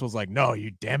where Vince was like, "No, you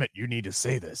damn it, you need to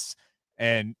say this."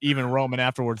 And even Roman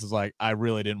afterwards was like, "I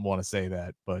really didn't want to say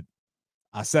that, but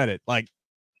I said it." Like,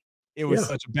 it was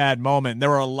such a bad moment.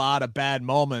 There were a lot of bad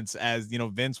moments as,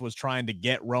 Vince was trying to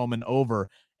get Roman over,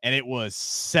 and it was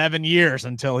 7 years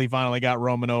until he finally got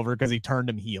Roman over because he turned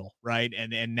him heel, right?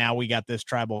 And now we got this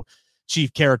tribal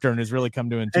chief character and has really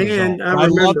come to into his own. I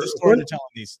love the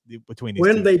storytelling between these two.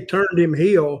 When they turned him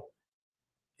heel,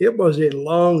 it was a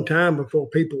long time before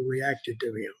people reacted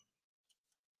to him,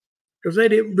 because they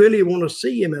didn't really want to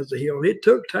see him as a heel. It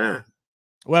took time.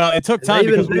 Well, it took time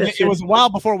because it was a while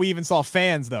before we even saw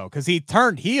fans, though, because he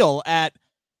turned heel at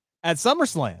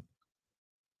SummerSlam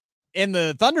in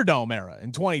the Thunderdome era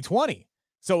in 2020.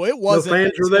 So it wasn't. No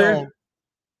fans were there?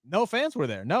 No fans were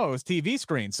there. No, it was TV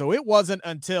screen. So it wasn't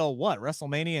until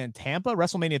WrestleMania in Tampa,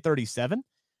 WrestleMania 37,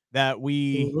 that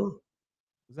we.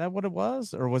 Was that what it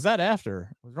was? Or was that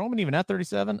after? Was Roman even at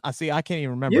 37? I can't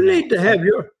even remember. We need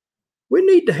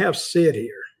to have Sid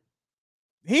here.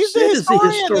 He's the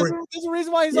historian. There's a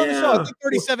reason why he's on the show.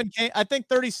 I think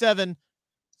 37.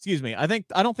 Excuse me. I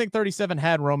don't think 37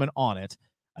 had Roman on it.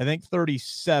 I think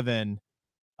 37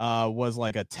 was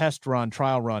like a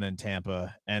trial run in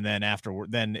Tampa, and then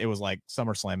then it was like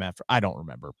SummerSlam after. I don't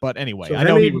remember, but anyway, so I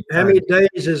know how many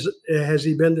days has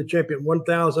he been the champion?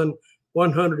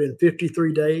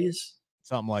 1,153 days,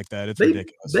 something like that. It's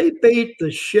ridiculous. They beat the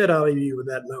shit out of you with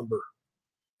that number,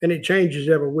 and it changes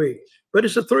every week. But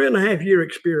it's a 3.5 year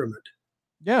experiment.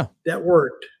 Yeah, that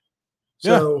worked.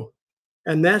 So,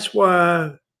 and that's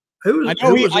why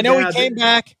I know he came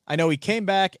back. I know he came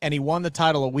back and he won the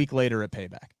title a week later at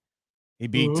Payback. He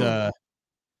beat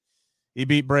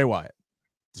Bray Wyatt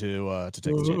to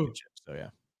take the championship. So yeah,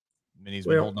 I mean he's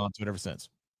been holding on to it ever since.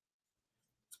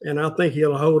 And I think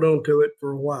he'll hold on to it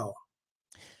for a while.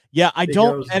 Yeah, I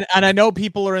don't, and I know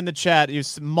people are in the chat.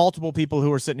 There's multiple people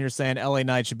who are sitting here saying LA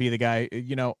Knight should be the guy.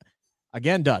 You know,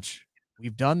 again, Dutch,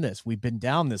 we've done this. We've been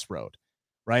down this road,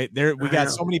 right? We got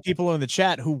so many people in the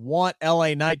chat who want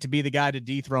LA Knight to be the guy to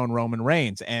dethrone Roman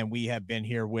Reigns, and we have been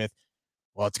here with,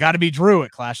 well, it's got to be Drew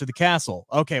at Clash of the Castle.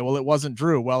 Okay, well, it wasn't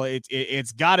Drew. Well,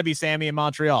 it's got to be Sammy in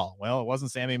Montreal. Well, it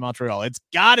wasn't Sammy in Montreal. It's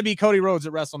got to be Cody Rhodes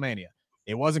at WrestleMania.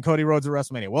 It wasn't Cody Rhodes at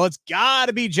WrestleMania. Well, it's got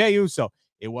to be Jey Uso.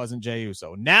 It wasn't Jey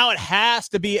Uso. Now it has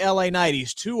to be LA Knight.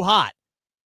 He's too hot.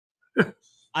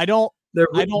 I don't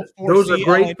those are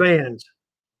great fans.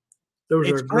 Those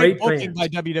are great booking fans. by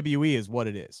WWE is what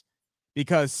it is.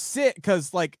 Because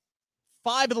like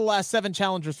 5 of the last 7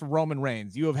 challengers for Roman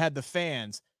Reigns, you have had the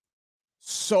fans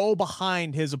so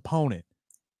behind his opponent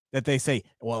that they say,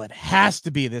 well, it has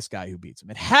to be this guy who beats him.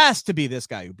 It has to be this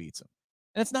guy who beats him.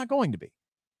 And it's not going to be.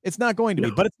 It's not going to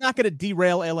be, but it's not going to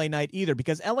derail LA Knight either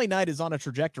because LA Knight is on a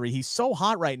trajectory. He's so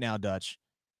hot right now, Dutch.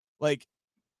 Like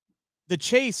the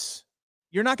chase,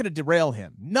 you're not going to derail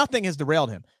him. Nothing has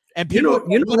derailed him. And people,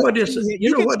 you know what is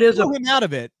him out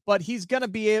of it, but he's still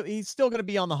going to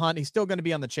be on the hunt. He's still going to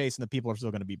be on the chase, and the people are still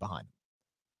going to be behind him.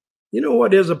 You know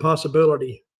what is a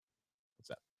possibility? What's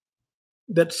that?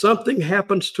 That something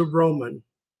happens to Roman.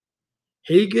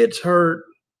 He gets hurt,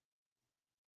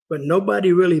 but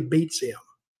nobody really beats him.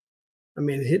 I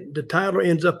mean, the title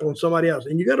ends up on somebody else.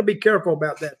 And you got to be careful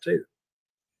about that too.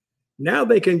 Now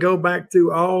they can go back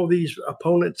through all these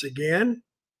opponents again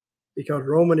because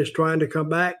Roman is trying to come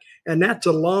back. And that's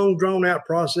a long, drawn-out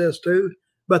process too.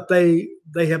 But they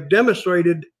have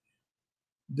demonstrated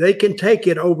they can take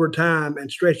it over time and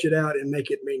stretch it out and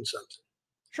make it mean something.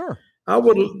 Sure. I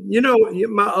would,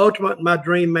 my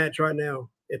dream match right now,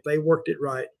 if they worked it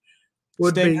right,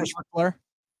 would Sting be versus Ric Flair?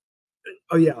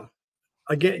 Oh, yeah.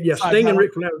 Again, yeah, Sting and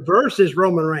Ric Flair versus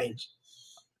Roman Reigns.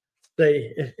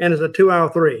 And it's a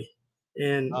 2-hour-3.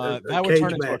 And that would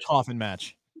turn into a coffin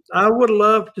match. I would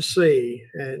love to see,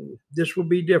 and this will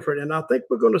be different. And I think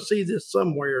we're going to see this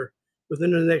somewhere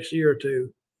within the next year or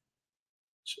two.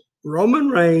 Roman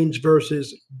Reigns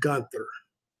versus Gunther.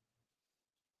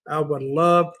 I would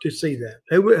love to see that.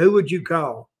 Who would you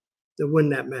call to win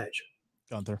that match?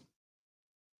 Gunther.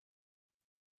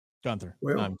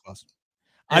 Well, I'm close.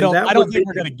 I don't think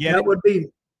we're going to get it. Would be.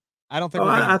 I don't think.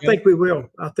 I think we will.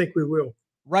 I think we will.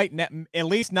 Right now, at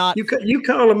least not. You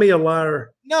calling me a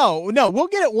liar? No, we'll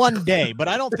get it one day, but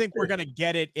I don't think we're going to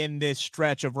get it in this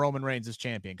stretch of Roman Reigns as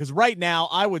champion. Because right now,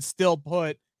 I would still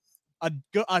put an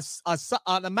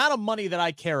amount of money that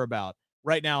I care about.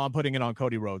 Right now, I'm putting it on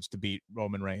Cody Rhodes to beat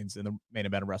Roman Reigns in the main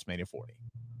event of WrestleMania 40.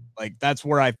 Like that's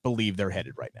where I believe they're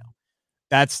headed right now.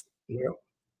 That's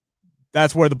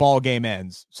where the ball game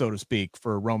ends, so to speak,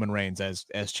 for Roman Reigns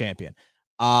as champion.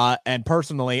 And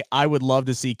personally, I would love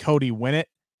to see Cody win it,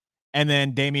 and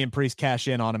then Damian Priest cash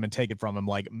in on him and take it from him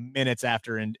like minutes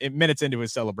into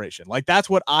his celebration. Like that's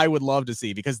what I would love to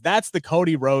see because that's the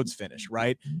Cody Rhodes finish,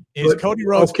 right? Cody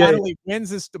Rhodes finally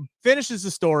finishes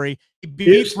the story, he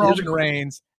beats Roman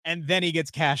Reigns, and then he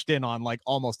gets cashed in on like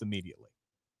almost immediately.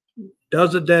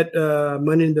 Doesn't that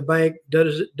Money in the Bank,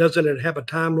 doesn't it have a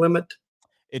time limit?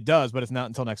 It does, but it's not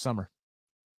until next summer.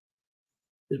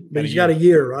 But he's got a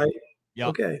year, right? Yeah.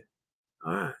 Okay.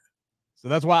 All right. So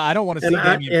that's why I don't want to see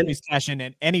Damian Priest cash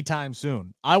in anytime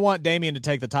soon. I want Damian to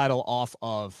take the title off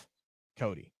of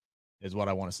Cody, is what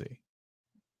I want to see.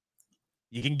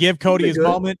 You can give Cody his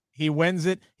moment. He wins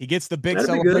it. He gets the big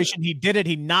celebration. He did it.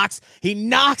 He knocks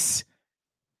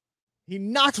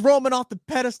Roman off the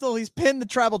pedestal. He's pinned the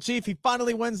tribal chief. He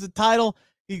finally wins the title.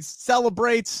 He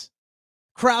celebrates.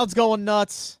 Crowd's going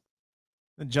nuts.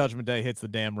 Then Judgment Day hits the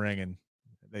damn ring and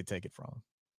they take it from him.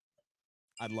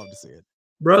 I'd love to see it.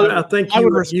 Brother, I think you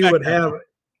would have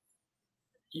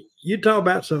 – you talk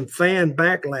about some fan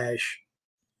backlash,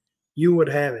 you would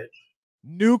have it.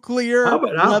 Nuclear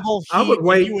level heat. I would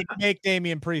wait. You would make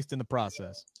Damian Priest in the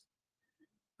process.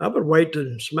 I would wait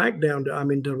to SmackDown,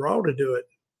 to Raw to do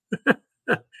it.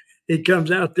 He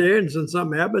comes out there and then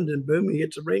something happens and boom, he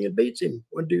hits the ring and beats him.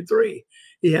 1, 2, 3.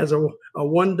 He has a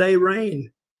 1-day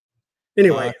reign.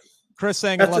 Anyway. Chris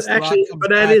saying that's actually, but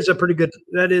that is a pretty good.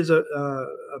 That is a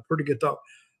pretty good thought.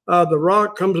 The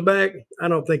Rock comes back. I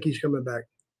don't think he's coming back.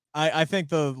 I think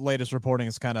the latest reporting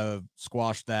has kind of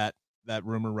squashed that.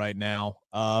 rumor right now.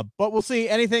 But we'll see.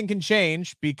 Anything can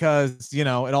change because, it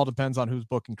all depends on who's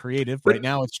booking creative. Right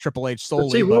now it's Triple H solely.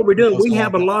 But see what we're doing. We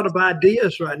have a lot of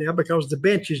ideas right now because the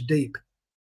bench is deep.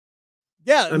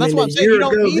 Yeah, and that's what I'm saying. A year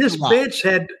ago, this bench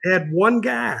had one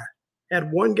guy.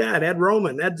 Had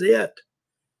Roman. That's it.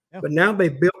 Yeah. But now they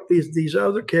built these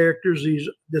other characters,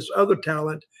 this other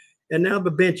talent, and now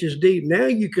the bench is deep. Now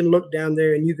you can look down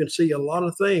there and you can see a lot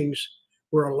of things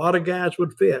where a lot of guys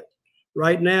would fit.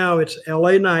 Right now it's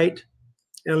LA Knight,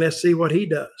 and let's see what he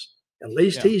does. At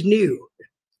least he's new.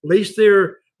 At least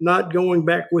they're not going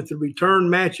back with the return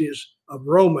matches of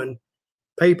Roman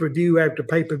pay-per-view after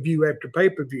pay-per-view after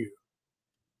pay-per-view.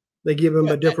 They give him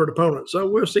a different opponent. So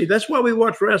we'll see. That's why we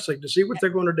watch wrestling, to see what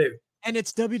they're going to do. And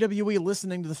it's WWE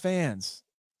listening to the fans.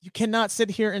 You cannot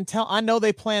sit here and tell. I know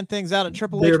they plan things out at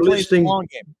Triple H plays the long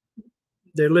game.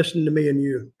 They're listening to me and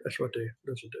you. That's what they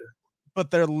listen to. But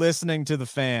they're listening to the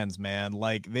fans, man.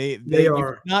 Like they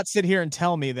are. Not sit here and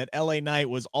tell me that LA Knight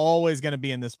was always going to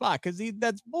be in this spot, because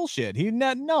that's bullshit. He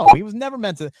was never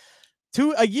meant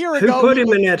to. A year ago, who put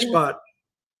him in that spot?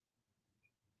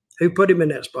 Who put him in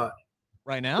that spot?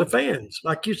 Right now, the fans,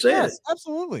 like you said. Yes,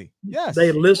 absolutely. Yes,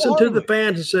 they listened to the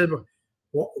fans and said,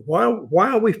 "Why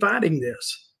are we fighting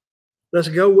this? Let's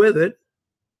go with it."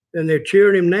 And they're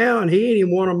cheering him now, and he ain't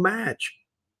even won a match.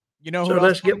 So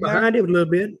let's get behind him a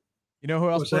little bit. You know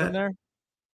who else put in there?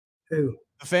 Who?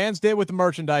 The fans did with the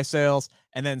merchandise sales,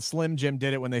 and then Slim Jim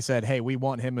did it when they said, "Hey, we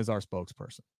want him as our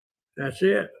spokesperson." That's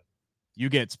it. You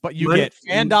get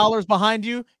fan dollars behind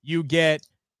you. You get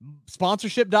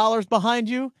sponsorship dollars behind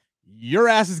you. Your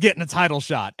ass is getting a title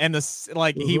shot. And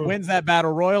he wins that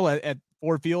battle royal at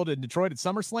Ford Field in Detroit at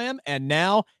SummerSlam, and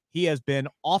now he has been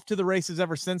off to the races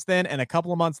ever since then. And a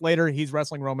couple of months later, he's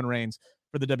wrestling Roman Reigns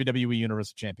for the WWE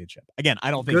Universal Championship. Again,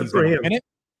 I don't think he's going to win it.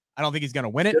 I don't think he's going to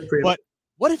win it. But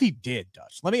what if he did,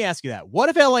 Dutch? Let me ask you that. What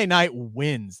if LA Knight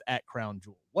wins at Crown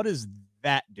Jewel? What does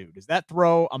that do? Does that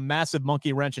throw a massive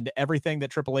monkey wrench into everything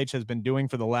that Triple H has been doing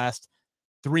for the last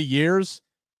 3 years?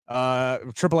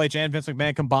 Triple H and Vince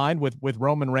McMahon combined with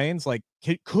Roman Reigns. Like,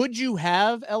 could you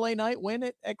have LA Knight win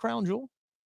it at Crown Jewel?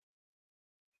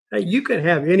 Hey, you can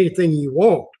have anything you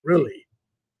want, really.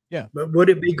 Yeah. But would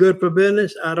it be good for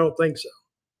business? I don't think so.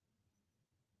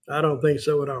 I don't think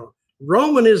so at all.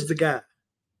 Roman is the guy.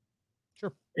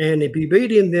 Sure. And if you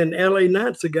beat him, then LA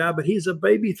Knight's the guy, but he's a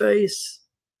baby face.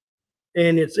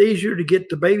 And it's easier to get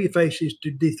the baby faces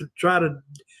to try to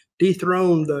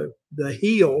dethrone the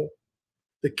heel,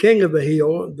 the king of the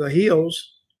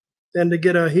heels, than to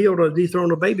get a heel to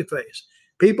dethrone a babyface.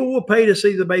 People will pay to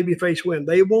see the babyface win.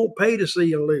 They won't pay to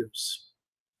see him lose.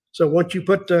 So once you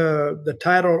put the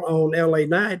title on LA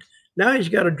Knight, now he's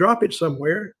got to drop it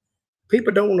somewhere.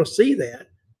 People don't want to see that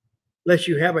unless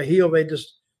you have a heel they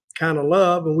just kind of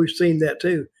love, and we've seen that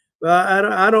too. But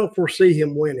I don't foresee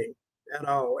him winning at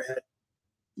all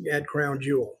at Crown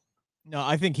Jewel. No,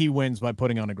 I think he wins by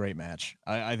putting on a great match.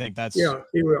 I think that's... Yeah,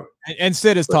 he will. And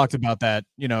Sid has talked about that.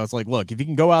 It's like, look, if you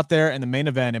can go out there in the main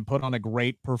event and put on a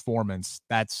great performance,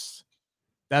 that's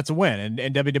a win.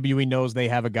 And WWE knows they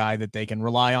have a guy that they can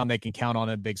rely on, they can count on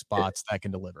in big spots that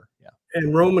can deliver. Yeah.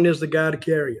 And Roman is the guy to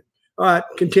carry it. All right,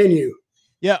 continue.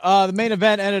 Yeah, the main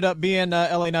event ended up being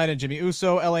LA Knight and Jimmy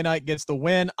Uso. LA Knight gets the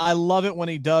win. I love it when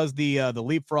he does the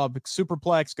leapfrog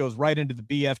superplex, goes right into the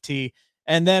BFT.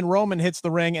 And then Roman hits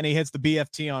the ring, and he hits the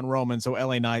BFT on Roman, so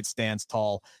LA Knight stands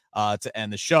tall to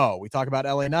end the show. We talk about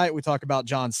LA Knight. We talk about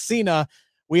John Cena.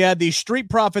 We had the Street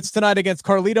Profits tonight against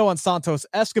Carlito and Santos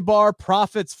Escobar.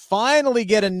 Profits finally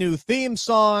get a new theme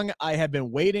song. I have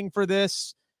been waiting for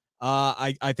this.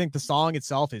 I think the song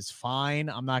itself is fine.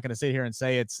 I'm not going to sit here and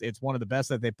say it's one of the best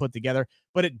that they put together,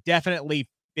 but it definitely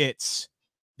fits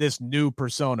this new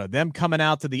persona. Them coming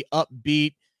out to the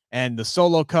upbeat and the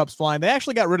solo cups flying. They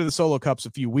actually got rid of the solo cups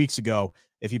a few weeks ago,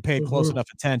 if you paid close enough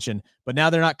attention. But now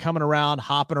they're not coming around,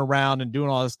 hopping around, and doing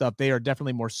all this stuff. They are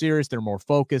definitely more serious. They're more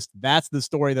focused. That's the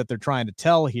story that they're trying to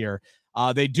tell here.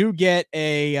 They do get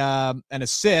an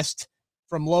assist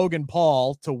from Logan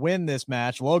Paul to win this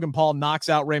match. Logan Paul knocks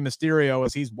out Rey Mysterio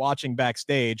as he's watching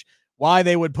backstage. Why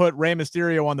they would put Rey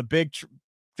Mysterio on the big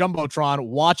Jumbotron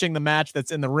watching the match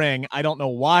that's in the ring, I don't know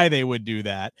why they would do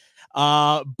that.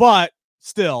 But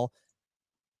still,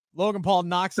 Logan Paul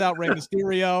knocks out Rey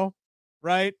Mysterio,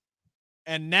 right?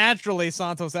 And naturally,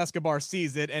 Santos Escobar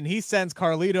sees it, and he sends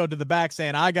Carlito to the back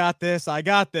saying, I got this.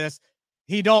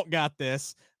 He don't got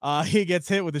this. He gets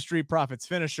hit with the Street Profits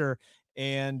finisher,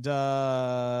 and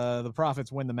the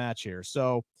Profits win the match here.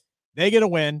 So they get a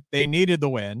win. They needed the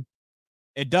win.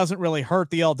 It doesn't really hurt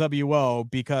the LWO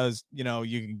because, you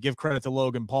can give credit to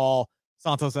Logan Paul.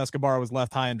 Santos Escobar was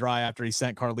left high and dry after he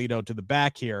sent Carlito to the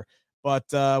back here. But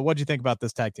what do you think about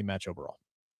this tag team match overall?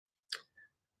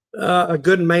 A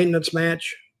good maintenance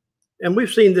match. And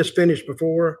we've seen this finish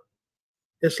before.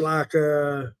 It's like,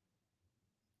 I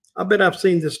bet I've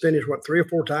seen this finish, 3 or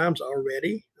 4 times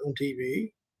already on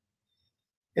TV.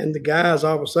 And the guy's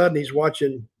all of a sudden, he's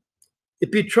watching.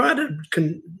 If you try to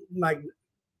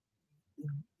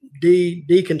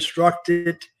deconstruct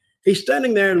it, he's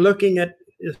standing there looking at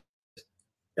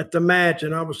the match,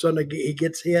 and all of a sudden he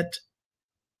gets hit.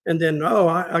 And then,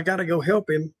 I got to go help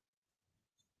him.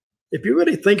 If you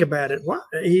really think about it,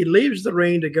 he leaves the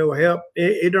ring to go help.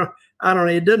 I don't know.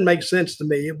 It doesn't make sense to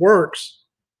me. It works,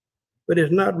 but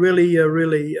it's not really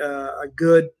a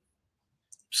good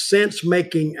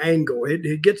sense-making angle.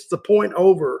 It gets the point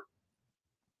over,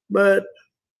 but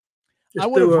I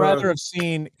would have rather have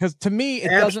seen, because to me, it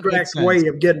doesn't make sense. Way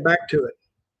of getting back to it.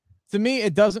 To me,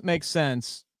 it doesn't make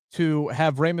sense to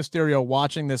have Rey Mysterio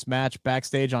watching this match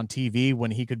backstage on TV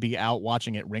when he could be out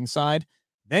watching it ringside.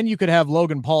 Then you could have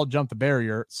Logan Paul jump the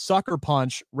barrier, sucker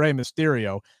punch Rey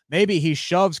Mysterio. Maybe he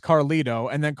shoves Carlito,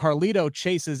 and then Carlito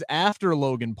chases after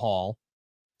Logan Paul,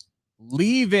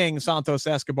 leaving Santos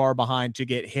Escobar behind to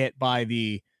get hit by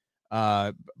the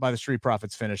Street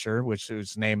Profits finisher,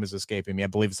 whose name is escaping me. I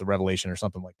believe it's the Revelation or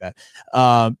something like that.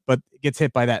 But gets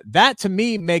hit by that. That to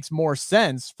me makes more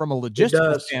sense from a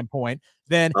logistical standpoint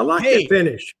than, I like that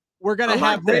finish. We're gonna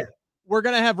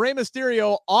have Rey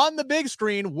Mysterio on the big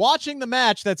screen watching the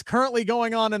match that's currently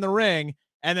going on in the ring,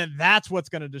 and then that's what's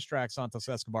going to distract Santos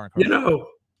Escobar. And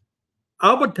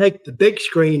I would take the big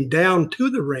screen down to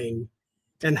the ring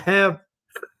and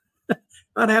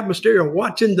I'd have Mysterio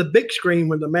watching the big screen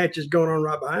when the match is going on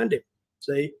right behind him.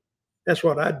 See, that's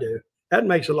what I'd do. That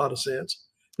makes a lot of sense.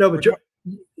 No, but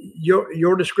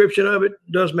your description of it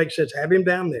does make sense. Have him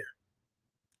down there.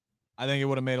 I think it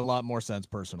would have made a lot more sense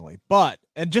personally,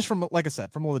 and just from, like I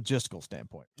said, from a logistical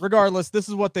standpoint, regardless, this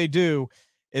is what they do.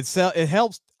 It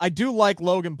helps. I do like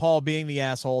Logan Paul being the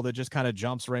asshole that just kind of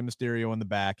jumps Rey Mysterio in the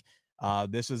back.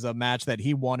 This is a match that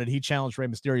he wanted. He challenged Rey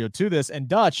Mysterio to this, and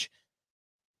Dutch,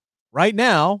 right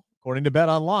now, according to Bet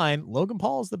Online, Logan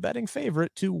Paul is the betting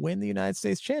favorite to win the United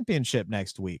States Championship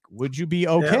next week. Would you be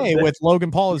okay with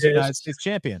Logan Paul as the United States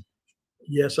champion?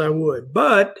 Yes, I would.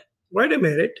 But wait a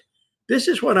minute. This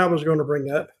is what I was going to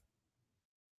bring up.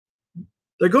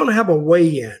 They're going to have a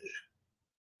weigh-in.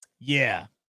 Yeah.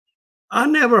 I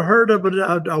never heard of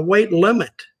a weight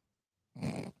limit.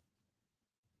 And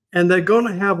they're going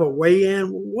to have a weigh-in.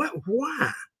 What?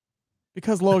 Why?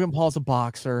 Because Logan Paul's a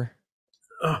boxer.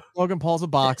 Logan Paul's a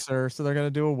boxer, so they're going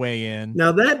to do a weigh-in.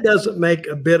 Now, that doesn't make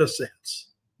a bit of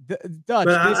sense. Dutch,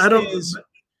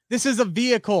 this is a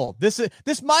vehicle. This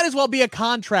might as well be a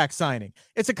contract signing.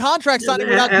 It's a contract signing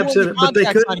without doing a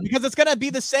contract signing, because it's going to be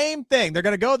the same thing. They're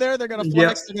going to go there. They're going to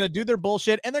flex. They're going to do their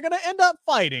bullshit, and they're going to end up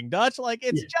fighting. Dutch,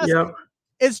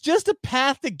 it's just a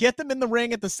path to get them in the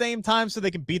ring at the same time so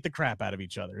they can beat the crap out of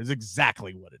each other. Is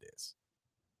exactly what it is.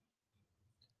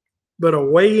 But a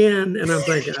weigh-in, and I'm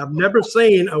thinking, I've never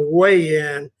seen a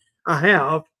weigh-in. I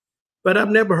have, but I've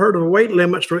never heard of weight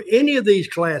limits for any of these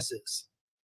classes.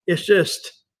 It's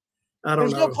just, I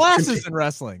don't know. There's no classes in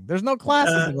wrestling. There's no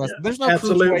classes in wrestling. There's no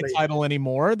cruiserweight title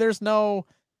anymore. There's no.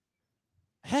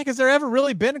 Heck, has there ever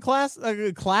really been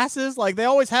classes? Like, they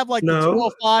always have the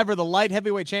 205 or the light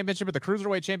heavyweight championship or the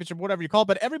cruiserweight championship, whatever you call it.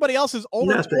 But everybody else is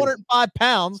over 205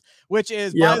 pounds, which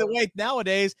is, by the way,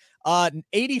 nowadays,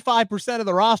 85% of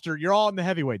the roster, you're all in the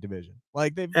heavyweight division.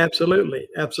 Absolutely.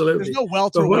 There's no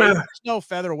welterweight, there's no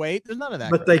featherweight, there's none of that.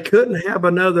 But they couldn't have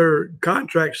another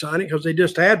contract signing because they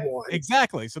just had one.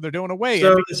 Exactly. So they're doing a weigh-in.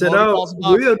 So they said, we'll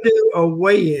do a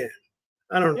weigh-in.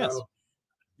 I don't know.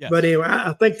 Yes. But anyway,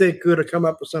 I think they could have come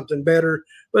up with something better,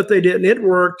 but they didn't. It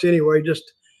worked anyway. Just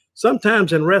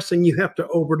sometimes in wrestling, you have to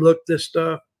overlook this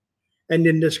stuff and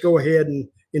then just go ahead and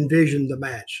envision the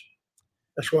match.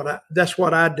 That's what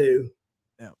I do.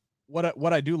 Yeah.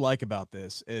 What I do like about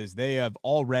this is they have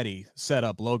already set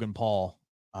up Logan Paul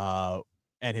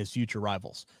and his future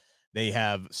rivals. They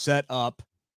have set up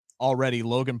already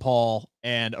Logan Paul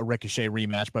and a Ricochet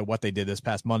rematch by what they did this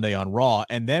past Monday on Raw.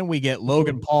 And then we get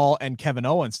Logan Paul and Kevin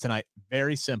Owens tonight.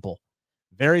 Very simple.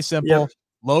 Very simple. Yep.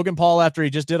 Logan Paul, after he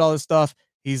just did all this stuff,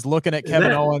 he's looking at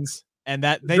Kevin Owens, and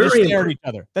that they just stare at each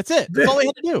other. That's it. That's all they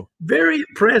had to do. Very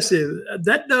impressive.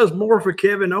 That does more for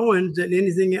Kevin Owens than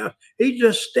anything else. He's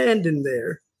just standing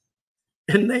there,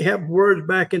 and they have words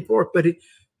back and forth. But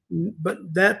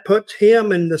that puts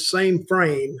him in the same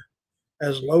frame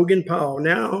as Logan Paul.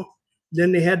 Now,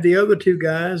 then they had the other two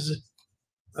guys,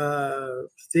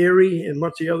 Theory, and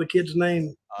what's the other kid's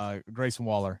name? Grayson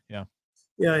Waller. Yeah.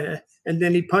 Yeah. And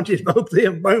then he punches both of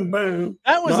them. Boom, boom.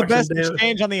 That was the best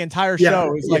exchange on the entire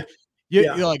show. It's like,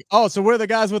 You're like, oh, so we're the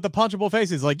guys with the punchable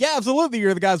faces. Like, yeah, absolutely,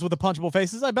 you're the guys with the punchable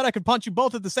faces. I bet I could punch you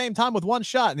both at the same time with one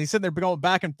shot. And he's sitting there going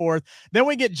back and forth. Then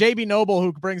we get JB Noble,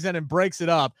 who brings in and breaks it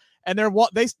up. And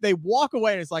they walk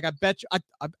away, and it's like, I bet you,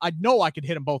 I know I could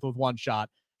hit them both with one shot.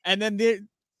 And then they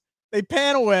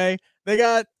pan away. They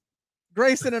got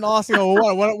Grayson and Austin.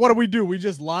 What do we do? We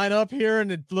just line up here,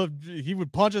 and he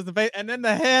would punch us in the face, and then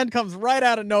the hand comes right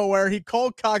out of nowhere. He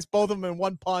cold cocks both of them in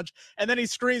one punch, and then he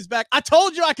screams back, "I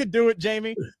told you I could do it,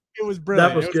 Jamie." It was brilliant.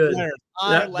 That was good.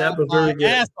 I laughed my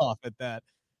ass off at that.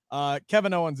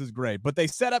 Kevin Owens is great, but they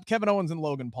set up Kevin Owens and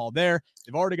Logan Paul there.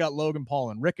 They've already got Logan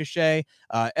Paul and Ricochet.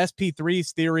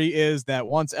 SP3's theory is that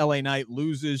once LA Knight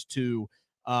loses to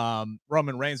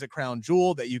Roman Reigns at Crown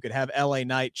Jewel, that you could have LA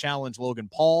Knight challenge Logan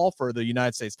Paul for the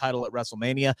United States title at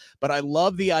WrestleMania. But I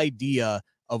love the idea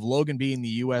of Logan being the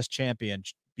U.S. champion,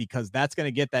 because that's going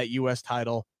to get that U.S.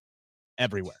 title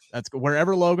everywhere. That's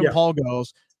wherever Logan Paul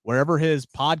goes, wherever his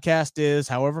podcast is,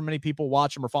 however many people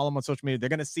watch him or follow him on social media, they're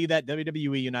going to see that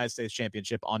WWE United States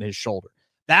Championship on his shoulder.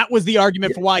 That was the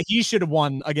argument for why he should have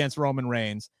won against Roman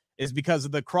Reigns, is because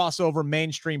of the crossover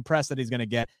mainstream press that he's going to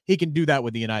get. He can do that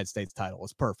with the United States title.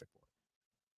 It's perfect.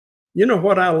 You know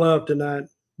what I love tonight?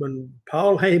 When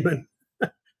Paul Heyman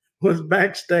was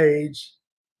backstage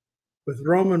with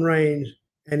Roman Reigns,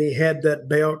 and he had that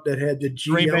belt that had the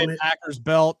G Green on Bay it. Packers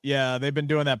belt. Yeah, they've been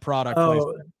doing that product for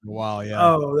a while. Yeah.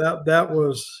 Oh, that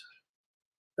was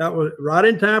right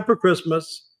in time for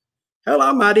Christmas. Hell,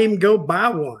 I might even go buy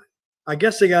one. I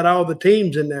guess they got all the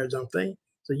teams in there, don't they?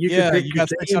 So you can pick your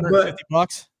team.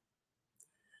 $650.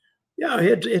 Yeah,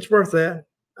 it's worth that.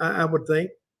 I would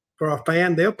think for a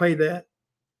fan, they'll pay that.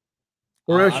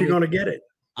 Where else you going to get it?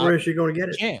 Where else you going to get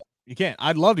it? You can't.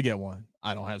 I'd love to get one.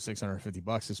 I don't have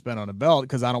 $650 to spend on a belt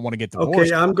because I don't want to get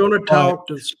divorced. Okay, I'm going to talk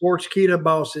to Sportskeeda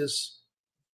bosses,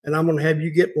 and I'm going to have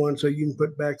you get one so you can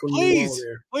put back on your wall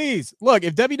there. Please, look,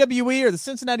 if WWE or the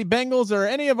Cincinnati Bengals or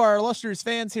any of our illustrious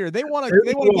fans here, they want to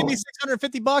give me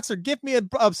 $650 or give me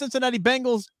a Cincinnati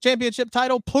Bengals championship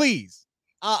title, please.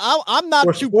 I'm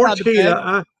not too proud to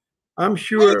beg. I'm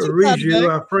sure Rizu,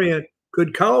 our friend,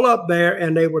 could call up there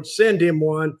and they would send him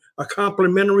one, a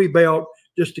complimentary belt,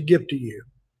 just to give to you.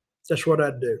 That's what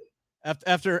I'd do.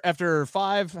 After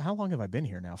how long have I been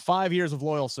here now? 5 years of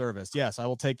loyal service. Yes, I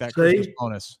will take that Christmas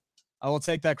bonus. I will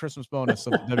take that Christmas bonus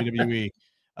of WWE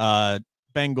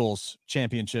Bengals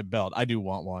championship belt. I do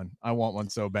want one. I want one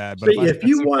so bad. But if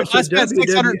you want, I spent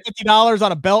 $650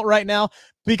 on a belt right now,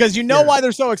 because you know why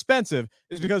they're so expensive,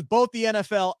 is because both the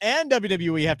NFL and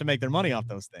WWE have to make their money off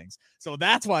those things. So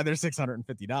that's why they're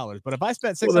 $650. But if I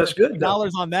spent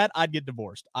 $650 on that, I'd get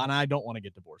divorced, and I don't want to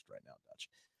get divorced right now, Dutch.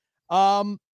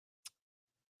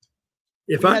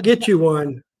 If I get you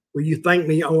one, will you thank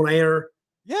me on air?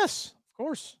 Yes, of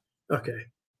course. Okay.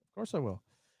 Of course I will.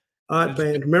 All right,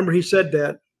 fans. Remember, he said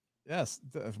that. Yes.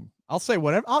 I'll say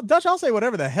whatever. Dutch, I'll say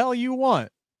whatever the hell you want.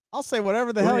 I'll say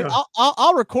whatever the hell.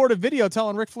 I'll record a video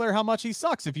telling Ric Flair how much he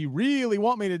sucks if you really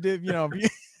want me to do,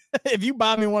 if you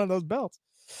buy me one of those belts.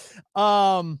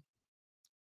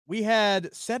 We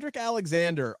had Cedric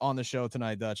Alexander on the show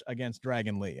tonight, Dutch, against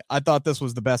Dragon Lee. I thought this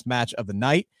was the best match of the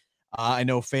night. I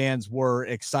know fans were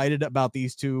excited about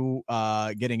these two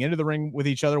getting into the ring with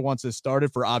each other once it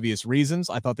started for obvious reasons.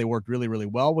 I thought they worked really, really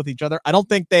well with each other. I don't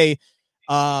think they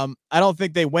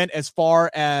went as far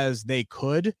as they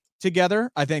could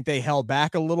together. I think they held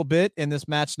back a little bit in this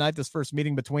match tonight, this first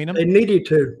meeting between them. They needed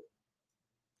to.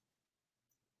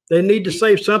 They need to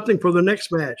save something for the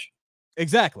next match.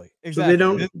 Exactly. So they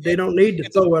don't need to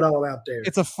throw it all out there.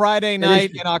 It's a Friday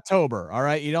night in October. All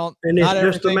right. And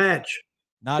it's just a match.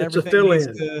 Not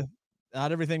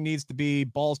everything needs to be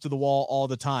balls to the wall all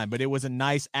the time, but it was a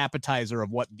nice appetizer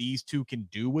of what these two can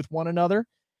do with one another.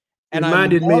 And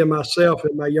reminded me of myself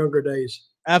in my younger days.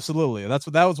 Absolutely.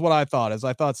 That was what I thought.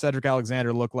 I thought Cedric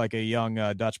Alexander looked like a young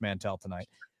Dutch Mantell tonight.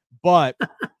 But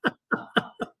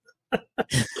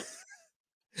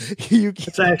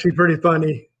it's actually pretty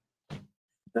funny.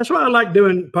 That's why I like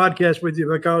doing podcasts with you,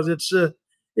 because it's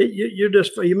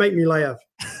you make me laugh.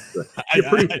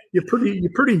 You're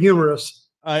pretty humorous.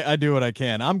 I do what I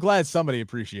can. I'm glad somebody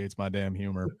appreciates my damn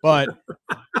humor, but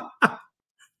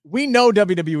we know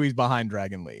WWE's behind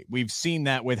Dragon Lee. We've seen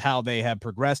that with how they have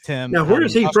progressed him. Now, where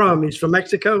is he from? He's from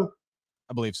Mexico?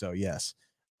 I believe so, yes.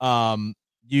 So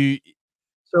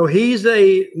he's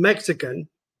a Mexican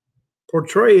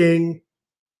portraying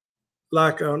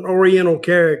like an Oriental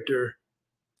character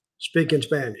speaking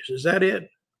Spanish. Is that it?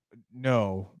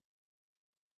 No.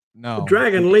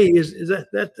 Dragon Lee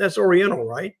that's Oriental,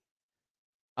 right?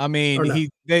 I mean,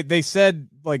 they said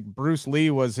like Bruce Lee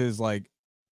was his like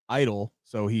idol,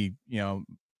 so he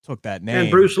took that name.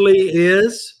 And Bruce Lee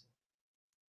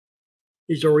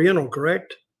he's Oriental,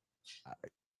 correct?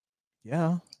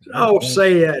 Yeah. Oh,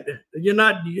 say it. You're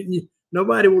not.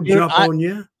 Nobody will jump on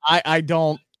you. I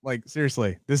don't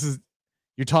seriously. This is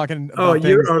you're talking about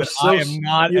things that I am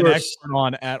not an expert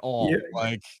on at all.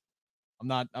 I'm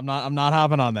not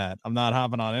hopping on that. I'm not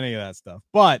hopping on any of that stuff.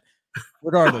 But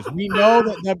regardless, we know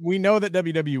that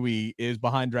WWE is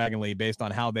behind Dragon Lee based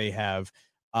on how they have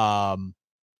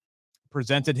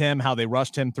presented him, how they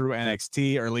rushed him through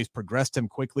NXT, or at least progressed him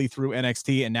quickly through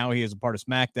NXT, and now he is a part of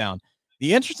SmackDown.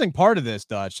 The interesting part of this,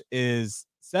 Dutch, is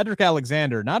Cedric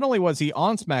Alexander. Not only was he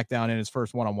on SmackDown in his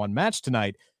first one-on-one match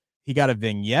tonight, he got a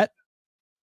vignette.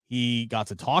 He got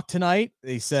to talk tonight.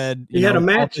 They said he had a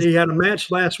match. He had a match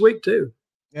last week too.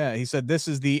 Yeah, he said this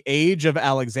is the age of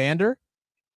Alexander.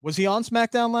 Was he on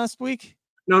SmackDown last week?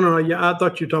 No. Yeah, I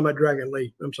thought you were talking about Dragon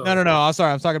Lee. I'm sorry. No. I'm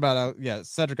sorry. I'm talking about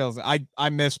Cedric Alexander. I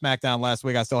missed SmackDown last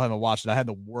week. I still haven't watched it. I had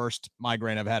the worst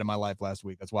migraine I've had in my life last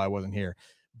week. That's why I wasn't here.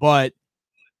 But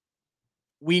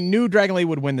we knew Dragon Lee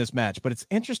would win this match, but it's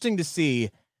interesting to see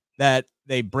that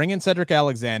they bring in Cedric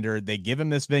Alexander. They give him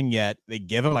this vignette. They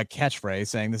give him a catchphrase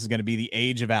saying this is going to be the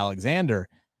age of Alexander.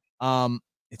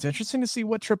 It's interesting to see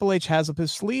what Triple H has up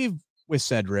his sleeve with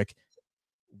Cedric.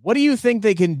 What do you think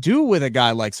they can do with a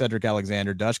guy like Cedric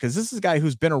Alexander, Dutch? Because this is a guy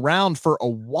who's been around for a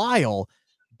while,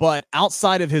 but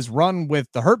outside of his run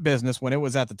with the Hurt Business when it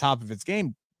was at the top of its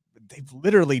game, they've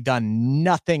literally done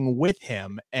nothing with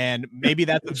him. And maybe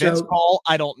that's a Vince call.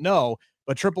 I don't know.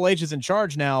 But Triple H is in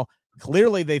charge now.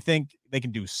 Clearly, they think they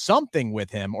can do something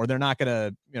with him, or they're not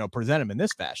going to, present him in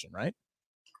this fashion, right?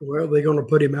 Well, they're going to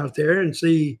put him out there and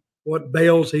see what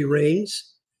bells he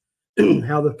rings,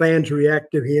 how the fans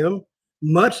react to him,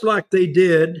 much like they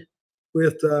did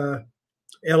with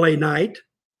LA Knight.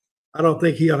 I don't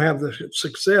think he'll have the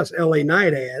success LA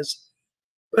Knight has,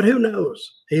 but who knows?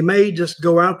 He may just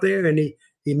go out there and he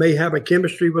may have a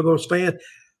chemistry with those fans.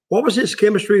 What was his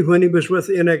chemistry when he was with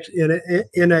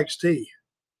NXT?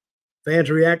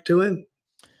 Fans react to him?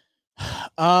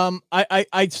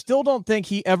 I still don't think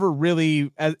he ever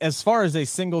really, as far as a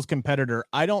singles competitor,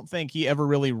 I don't think he ever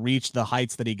really reached the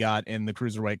heights that he got in the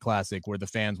Cruiserweight Classic where the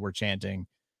fans were chanting,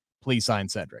 "Please sign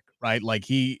Cedric," right? Like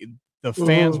the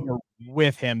fans were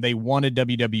with him. They wanted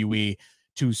WWE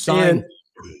to sign.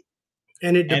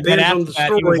 And it depends on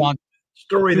the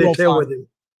story they tell with him.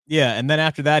 Yeah, and then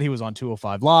after that, he was on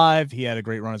 205 Live. He had a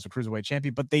great run as a Cruiserweight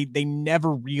champion, but they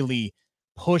never really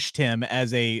pushed him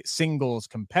as a singles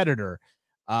competitor.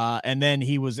 And then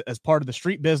he was as part of the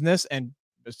Street Business and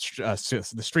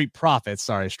the Street Profits.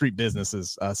 Sorry, Street Business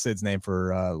is Sid's name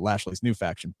for Lashley's new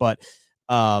faction. But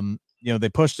they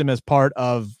pushed him as part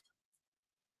of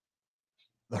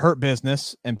the Hurt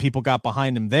Business, and people got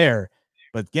behind him there.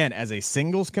 But again, as a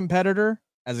singles competitor,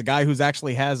 as a guy who's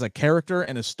actually has a character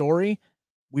and a story,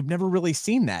 we've never really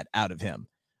seen that out of him.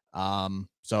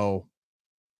 So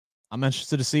I'm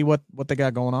interested to see what they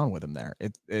got going on with him there.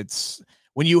 It's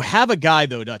when you have a guy,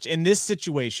 though, Dutch, in this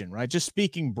situation, right? Just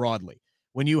speaking broadly,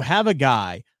 when you have a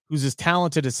guy who's as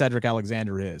talented as Cedric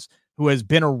Alexander is, who has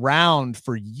been around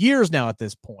for years now at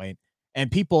this point,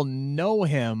 and people know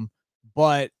him,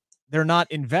 but they're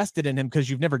not invested in him because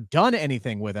you've never done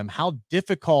anything with him. How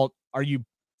difficult are you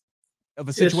of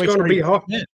a situation? It's going to be hard.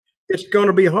 It's going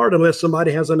to be hard unless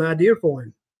somebody has an idea for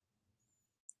him.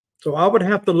 So I would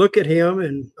have to look at him,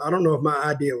 and I don't know if my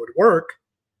idea would work,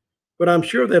 but I'm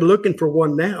sure they're looking for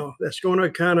one now that's going to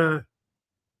kind of,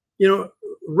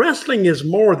 wrestling is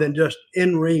more than just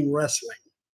in-ring wrestling.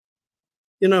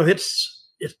 It's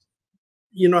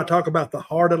I talk about the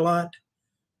heart a lot.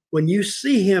 When you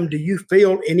see him, do you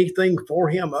feel anything for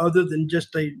him other than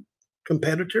just a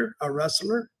competitor, a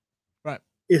wrestler? Right.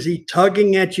 Is he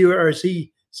tugging at you, or is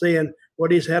he saying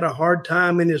he's had a hard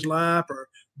time in his life, or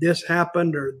this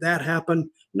happened or that happened?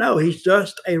 No, he's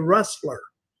just a wrestler.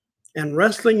 And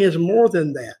wrestling is more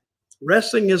than that.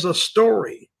 Wrestling is a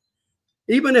story.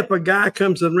 Even if a guy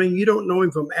comes in the ring, you don't know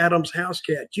him from Adam's House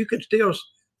Cats, you can still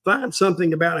find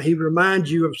something about it. He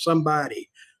reminds you of somebody,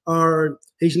 or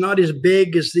he's not as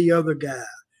big as the other guy,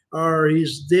 or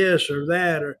he's this or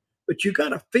that, but you got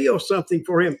to feel something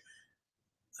for him.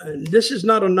 And this is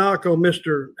not a knock on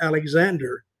Mr.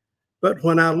 Alexander, but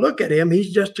when I look at him,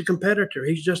 he's just a competitor.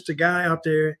 He's just a guy out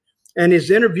there. And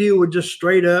his interview was just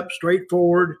straight up,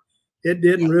 straightforward. It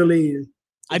didn't really.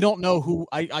 I don't know who.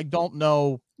 I don't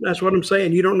know. That's what I'm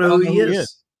saying. You don't know who he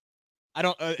is. I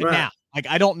don't now.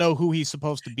 I don't know who he's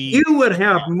supposed to be. You would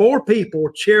have more people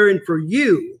cheering for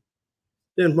you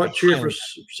than what cheer for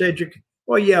Cedric.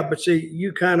 Well, yeah, but see,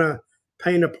 you kind of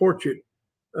paint a portrait.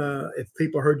 If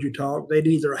people heard you talk, they'd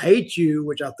either hate you,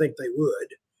 which I think they would,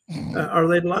 or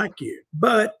they'd like you.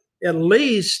 But at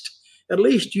least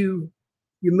you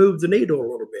move the needle a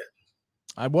little bit.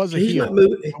 I was a he's heel. Not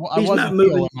moving. I he's was not a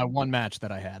moving. heel in my one match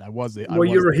that I had.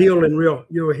 You're a heel in real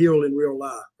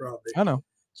life, probably. I know.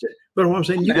 But what I'm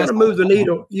saying, you got to move the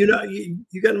needle. You got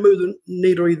to move the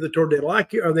needle either toward they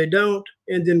like you or they don't,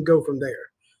 and then go from there.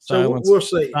 Silence, so we'll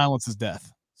see. Silence is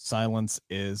death. Silence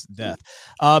is death.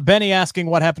 Benny asking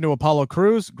what happened to Apollo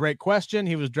Crews. Great question.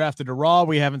 He was drafted to Raw.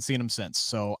 We haven't seen him since,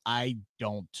 so I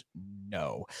don't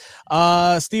know.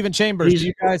 Stephen Chambers,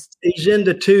 he's in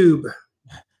the tube.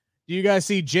 Do you guys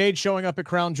see Jade showing up at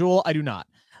Crown Jewel? I do not.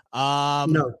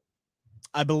 No.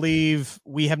 I believe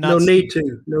we have not.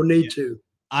 No need to.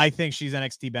 I think she's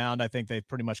NXT bound. I think they've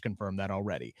pretty much confirmed that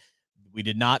already. We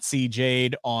did not see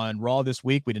Jade on Raw this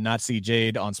week. We did not see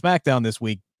Jade on SmackDown this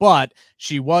week, but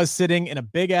she was sitting in a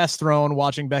big ass throne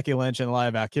watching Becky Lynch and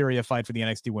Aliyah Valkyria fight for the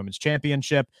NXT Women's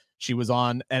Championship. She was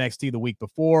on NXT the week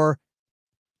before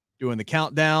doing the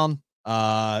countdown,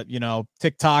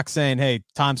 TikTok saying, hey,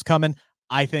 time's coming.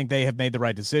 I think they have made the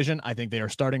right decision. I think they are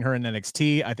starting her in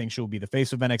NXT. I think she'll be the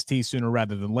face of NXT sooner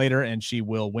rather than later, and she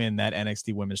will win that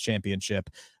NXT Women's Championship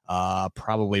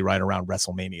probably right around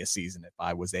WrestleMania season if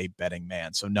I was a betting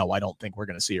man. So, no, I don't think we're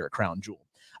going to see her at Crown Jewel.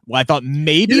 Well, I thought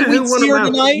maybe we'd see her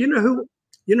tonight. You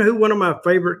know who one of my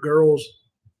favorite girls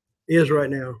is right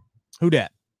now? Who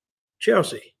dat?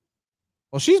 Chelsea.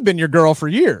 Well, she's been your girl for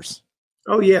years.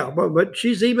 Oh, yeah, but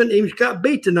she's even got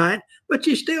beat tonight, but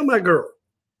she's still my girl.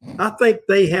 I think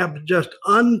they have just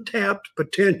untapped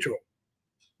potential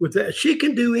with that. She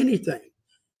can do anything.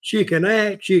 She can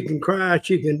act, she can cry,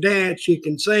 she can dance, she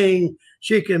can sing,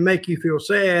 she can make you feel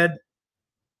sad.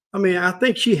 I mean, I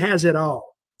think she has it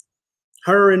all.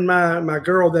 Her and my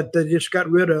girl that they just got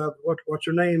rid of, what's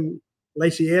her name?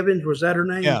 Lacey Evans, was that her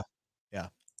name? Yeah.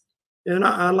 And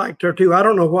I liked her too. I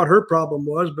don't know what her problem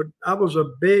was, but I was a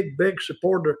big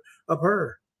supporter of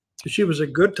her. She was a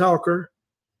good talker.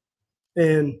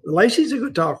 And Lacey's a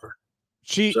good talker.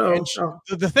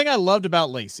 The thing I loved about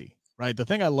Lacey, right? The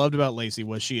thing I loved about Lacey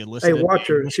was she elicited. Hey, watch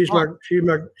her. She's my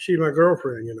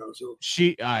girlfriend. So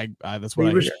that's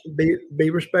what be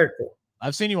respectful.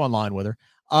 I've seen you online with her.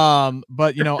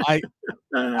 But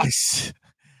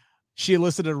she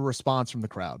elicited a response from the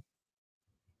crowd.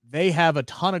 They have a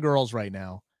ton of girls right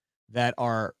now that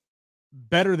are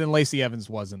better than Lacey Evans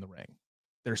was in the ring.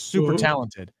 They're super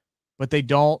talented, but they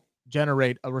don't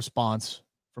generate a response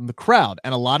from the crowd.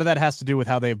 And a lot of that has to do with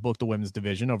how they've booked the women's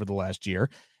division over the last year.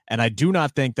 And I do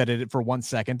not think that it, for 1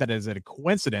 second, that is a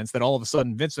coincidence that all of a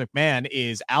sudden Vince McMahon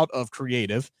is out of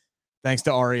creative, thanks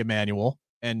to Ari Emanuel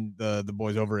and the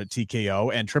boys over at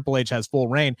TKO, and Triple H has full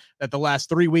reign, that the last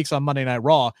 3 weeks on Monday Night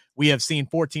Raw, we have seen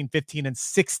 14, 15, and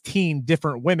 16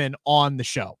 different women on the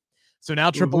show. So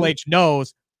now Triple H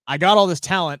knows, I got all this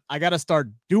talent. I got to start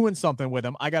doing something with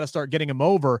him. I got to start getting him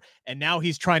over. And now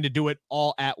he's trying to do it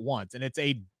all at once. And it's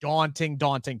a daunting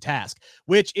task,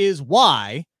 which is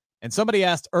why, and somebody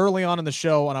asked early on in the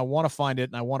show, and I want to find it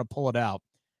and I want to pull it out.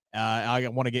 I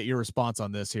want to get your response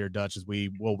on this here, Dutch, as we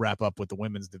will wrap up with the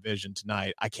women's division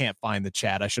tonight. I can't find the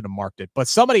chat. I should have marked it. But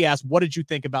somebody asked, what did you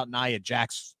think about Nia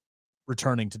Jax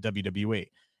returning to WWE?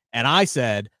 And I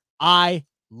said, I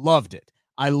loved it.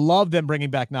 I love them bringing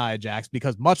back Nia Jax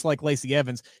because much like Lacey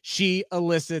Evans, she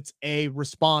elicits a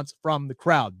response from the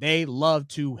crowd. They love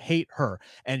to hate her.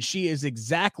 And she is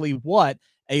exactly what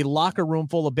a locker room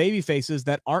full of baby faces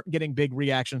that aren't getting big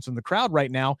reactions from the crowd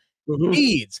right now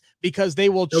needs, because they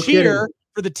will cheer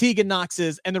for the Tegan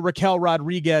Noxes and the Raquel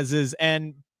Rodriguez's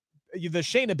and the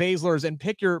Shayna Baszlers and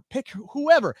pick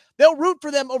whoever. They'll root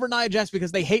for them over Nia Jax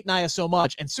because they hate Nia so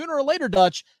much. And sooner or later,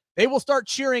 Dutch, they will start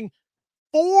cheering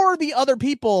for the other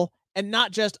people and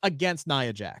not just against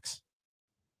Nia Jax.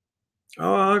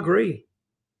 Oh, I agree.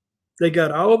 They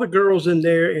got all the girls in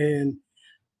there, and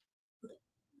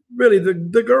really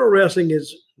the girl wrestling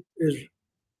is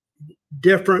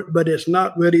different, but it's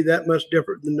not really that much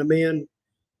different than the men.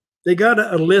 They got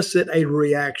to elicit a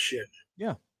reaction.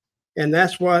 Yeah. And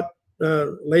that's what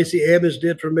Lacey Evans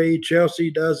did for me. Chelsea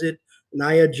does it.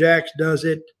 Nia Jax does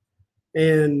it.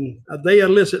 And they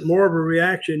elicit more of a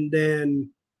reaction than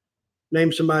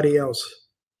name somebody else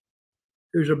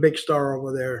who's a big star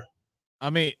over there. I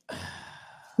mean,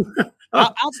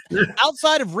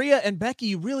 outside of Rhea and Becky,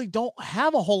 you really don't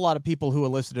have a whole lot of people who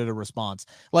elicited a response.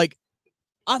 Like,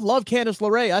 I love Candice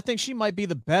LeRae. I think she might be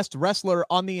the best wrestler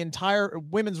on the entire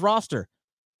women's roster.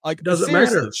 Like, doesn't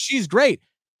matter. She's great,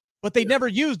 but they never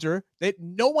used her.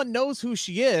 No one knows who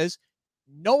she is.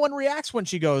 No one reacts when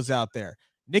she goes out there.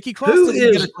 Nikki Cross doesn't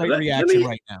get a great reaction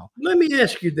right now. Let me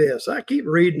ask you this. I keep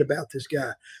reading about this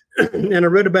guy, and I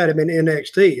read about him in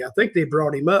NXT. I think they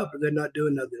brought him up, but they're not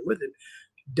doing nothing with him.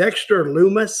 Dexter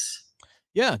Loomis.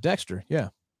 Yeah, Dexter. Yeah.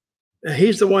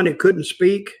 He's the one who couldn't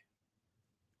speak.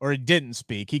 Or he didn't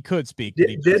speak. He could speak. But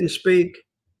he didn't speak.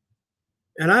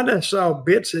 And I just saw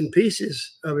bits and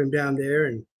pieces of him down there.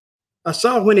 And I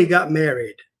saw when he got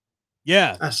married.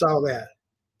 Yeah. I saw that.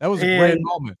 That was a great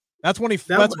moment. That's when he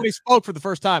spoke for the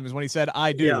first time, is when he said,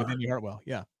 "I do," with Indy Hartwell.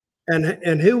 Yeah.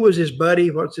 And who was his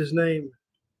buddy? What's his name?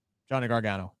 Johnny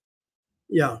Gargano.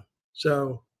 Yeah.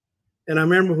 So, and I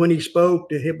remember when he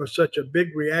spoke, it was such a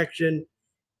big reaction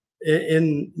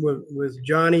with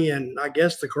Johnny and I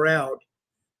guess the crowd.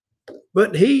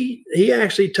 But he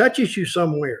actually touches you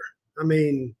somewhere. I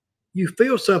mean, you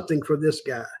feel something for this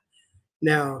guy.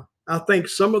 Now, I think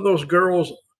some of those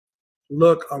girls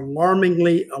look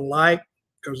alarmingly alike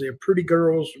because they're pretty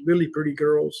girls, really pretty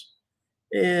girls.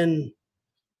 And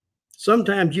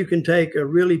sometimes you can take a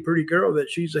really pretty girl that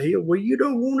she's a heel. Well, you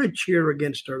don't want to cheer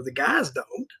against her. The guys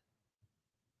don't.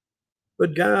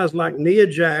 But guys like Nia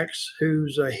Jax,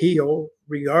 who's a heel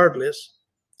regardless,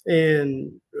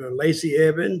 and Lacey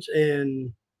Evans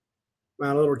and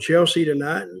my little Chelsea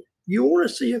tonight, you want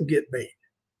to see them get beat.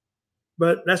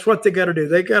 But that's what they got to do.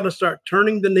 They got to start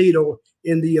turning the needle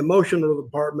in the emotional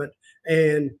department.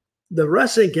 And the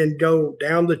wrestling can go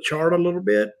down the chart a little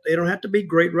bit. They don't have to be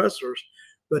great wrestlers,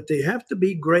 but they have to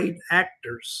be great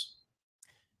actors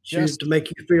to make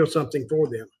you feel something for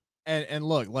them. And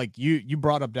look, like you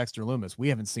brought up Dexter Loomis. We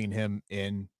haven't seen him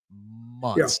in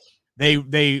months.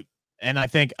 Yeah. And I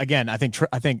think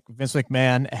Vince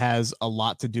McMahon has a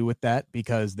lot to do with that,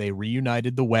 because they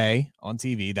reunited The Way on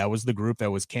TV. That was the group that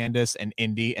was Candice and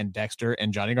Indy and Dexter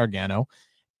and Johnny Gargano,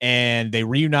 and they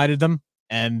reunited them.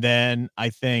 And then I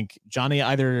think Johnny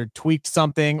either tweaked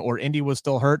something or Indy was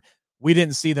still hurt. We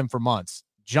didn't see them for months.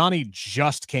 Johnny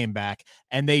just came back,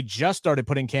 and they just started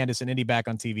putting Candice and Indy back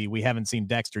on TV. We haven't seen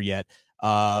Dexter yet,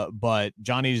 but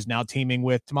Johnny is now teaming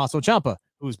with Tommaso Ciampa,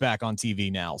 who's back on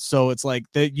TV now. So it's like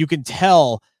you can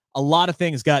tell a lot of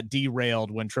things got derailed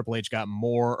when Triple H got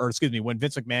when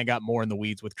Vince McMahon got more in the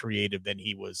weeds with creative than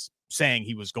he was saying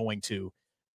he was going to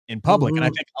in public. Mm-hmm. And I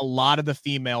think a lot of the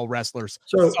female wrestlers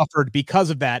suffered because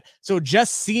of that. So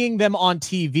just seeing them on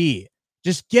TV,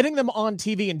 just getting them on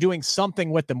TV and doing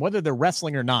something with them, whether they're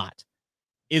wrestling or not,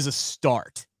 is a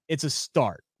start. It's a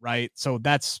start, right? So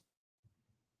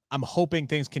I'm hoping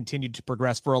things continue to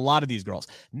progress for a lot of these girls.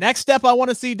 Next step I want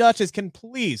to see, Dutch, is can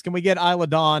we get Isla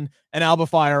Dawn and Alba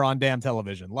Fire on damn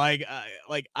television? I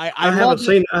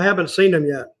haven't seen them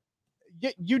yet.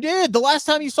 You did. The last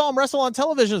time you saw them wrestle on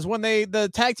television is when the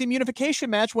tag team unification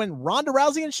match when Ronda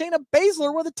Rousey and Shayna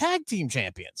Baszler were the tag team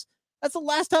champions. That's the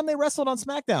last time they wrestled on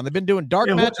SmackDown. They've been doing dark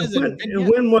matches.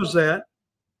 When was that?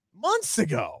 Months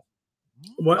ago.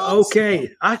 Well,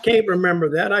 okay. I can't remember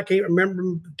that. I can't remember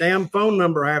the damn phone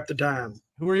number half the time.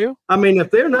 Who are you? I mean, if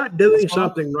they're not doing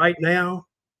something right now,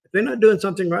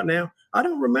 I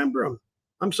don't remember them.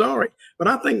 I'm sorry. But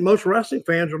I think most wrestling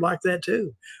fans are like that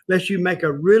too, unless you make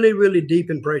a really, really deep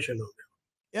impression on them.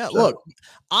 Yeah, look,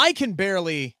 I can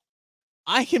barely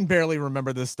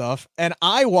remember this stuff, and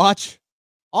I watch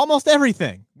almost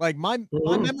everything. Like my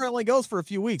memory only goes for a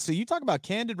few weeks. So you talk about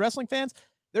candid wrestling fans.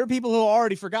 There are people who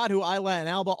already forgot who Isla and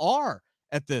Alba are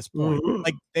at this point. Mm-hmm.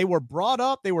 Like they were brought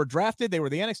up, they were drafted, they were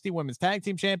the NXT Women's Tag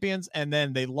Team Champions, and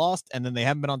then they lost, and then they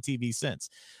haven't been on TV since.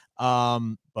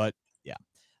 But yeah.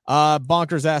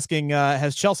 Bonkers asking,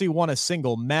 has Chelsea won a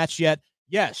single match yet?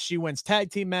 Yes, she wins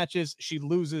tag team matches. She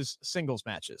loses singles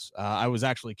matches. I was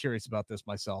actually curious about this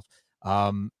myself.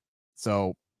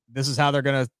 So this is how they're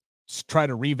going to try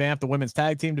to revamp the women's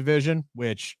tag team division,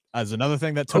 which is another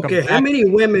thing that took. Okay, how many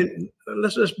women?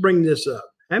 Let's bring this up.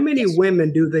 How many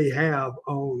women do they have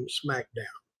on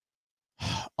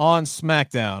SmackDown? On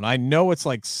SmackDown, I know it's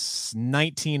like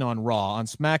 19 on Raw. On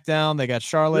SmackDown, they got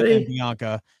Charlotte and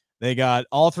Bianca. They got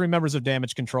all three members of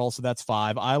Damage Control, so that's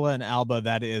 5. Isla and Alba,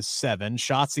 that is 7.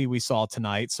 Shotzi we saw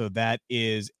tonight, so that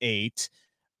is 8.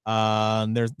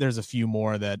 There's a few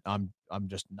more that I'm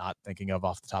just not thinking of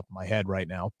off the top of my head right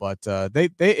now, but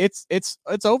it's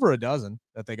over a dozen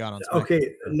that they got on SmackDown.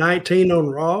 Okay, 19 on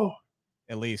Raw.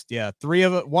 At least, yeah.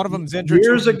 One of them's injured.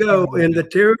 Years ago in the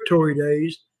territory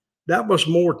days, that was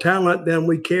more talent than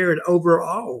we carried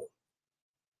overall.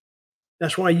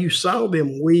 That's why you saw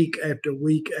them week after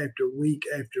week after week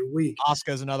after week.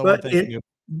 Asuka's another one.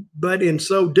 But in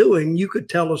so doing, you could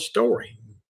tell a story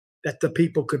that the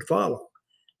people could follow.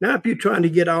 Now, if you're trying to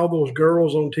get all those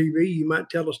girls on TV, you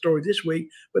might tell a story this week,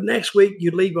 but next week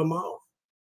you leave them off.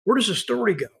 Where does the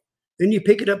story go? Then you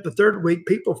pick it up the third week.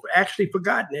 People have actually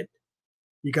forgotten it.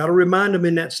 You got to remind them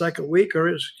in that second week, or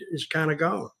it's kind of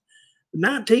gone.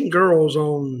 19 girls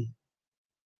on,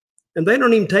 and they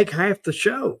don't even take half the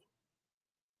show.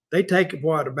 They take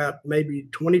about maybe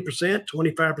 20%,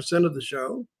 25% of the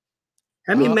show.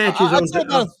 How many matches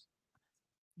on?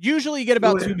 Usually you get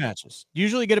about 2 matches.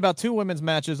 Usually you get about 2 women's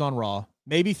matches on Raw,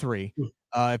 maybe 3,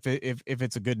 if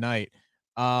it's a good night.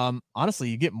 Honestly,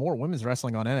 you get more women's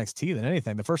wrestling on NXT than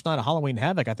anything. The first night of Halloween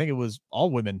Havoc, I think it was all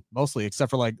women mostly, except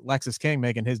for like Lexis King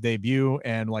making his debut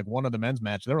and like one of the men's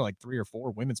matches. There were like 3 or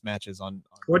 4 women's matches on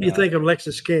what do you think of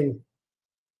Lexis King?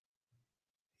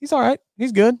 He's all right.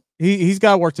 He's good. He's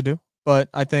got work to do, but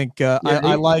I think I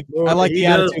like the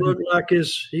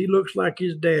attitude. He looks like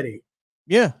his daddy.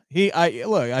 Yeah,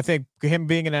 I think him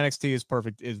being in NXT is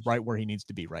perfect, is right where he needs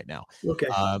to be right now. Okay.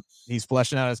 He's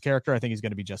fleshing out his character. I think he's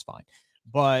going to be just fine.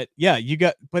 But yeah,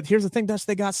 but here's the thing, Dutch,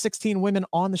 they got 16 women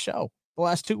on the show the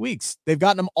last 2 weeks. They've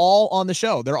gotten them all on the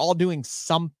show. They're all doing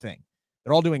something.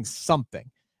 They're not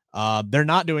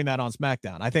doing that on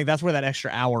SmackDown. I think that's where that extra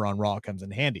hour on Raw comes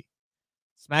in handy.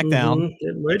 SmackDown,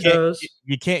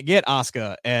 you can't get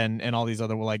Asuka and all these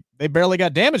other, they barely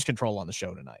got Damage Control on the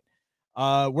show tonight.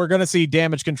 We're going to see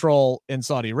Damage Control in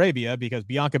Saudi Arabia because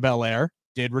Bianca Belair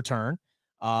did return.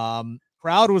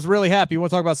 Crowd was really happy. You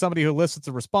want to talk about somebody who listens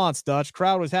to response, Dutch?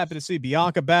 Crowd was happy to see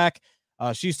Bianca back.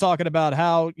 She's talking about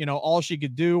how, all she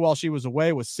could do while she was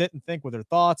away was sit and think with her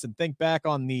thoughts and think back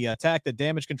on the attack that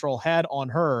Damage Control had on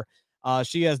her.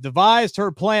 She has devised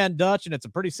her plan, Dutch, and it's a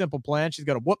pretty simple plan. She's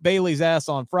going to whoop Bayley's ass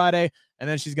on Friday, and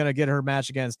then she's going to get her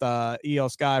match against Io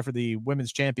Sky for the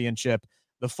Women's Championship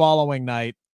the following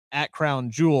night at Crown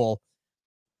Jewel.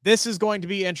 This is going to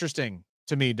be interesting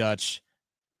to me, Dutch.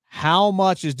 How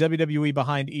much is WWE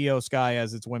behind Io Sky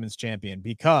as its women's champion?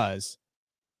 Because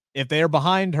if they are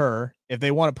behind her, if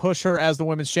they want to push her as the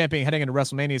women's champion heading into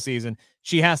WrestleMania season,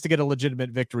 she has to get a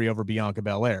legitimate victory over Bianca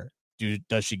Belair.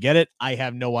 Does she get it? I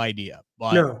have no idea.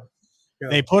 But no.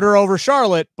 They put her over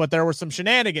Charlotte, but there were some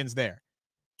shenanigans there.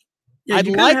 Yeah, I'd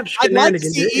like to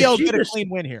see Io get a clean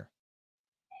win here.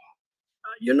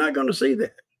 You're not going to see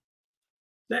that.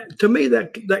 To me,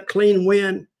 that clean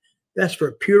win, that's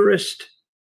for purists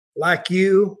like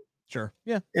you. Sure.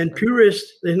 Yeah. And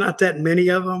purists, there's not that many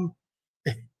of them.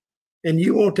 And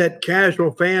you want that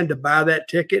casual fan to buy that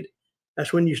ticket.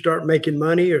 That's when you start making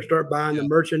money or start buying the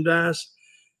merchandise.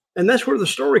 And that's where the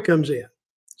story comes in.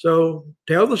 So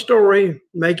tell the story,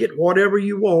 make it whatever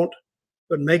you want,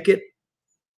 but make it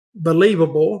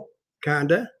believable,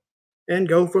 kind of, and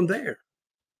go from there.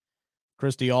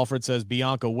 Christy Alfred says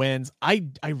Bianca wins. I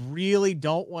really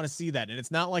don't want to see that. And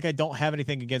it's not like I don't have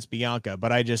anything against Bianca,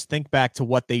 but I just think back to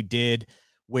what they did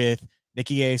with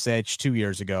Nikki ASH 2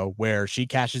 years ago, where she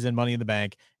cashes in Money in the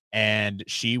Bank and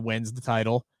she wins the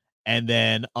title. And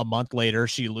then a month later,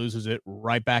 she loses it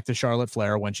right back to Charlotte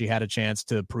Flair when she had a chance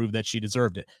to prove that she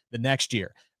deserved it. The next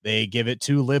year, they give it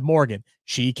to Liv Morgan.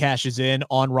 She cashes in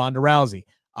on Ronda Rousey.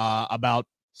 About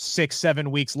 6-7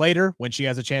 weeks later, when she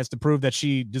has a chance to prove that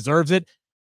she deserves it,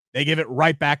 they give it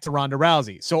right back to Ronda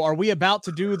Rousey. So are we about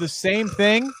to do the same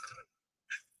thing?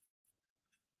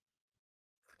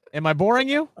 Am I boring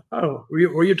you? Oh,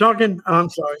 were you talking? Oh, I'm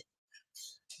sorry.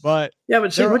 But yeah,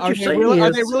 but see what you're saying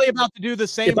are they really about to do the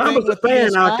same thing? If I was a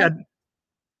fan, I'd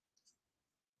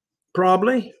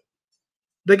probably.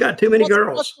 They got too many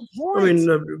girls. What's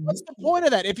the point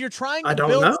of that? If you're trying to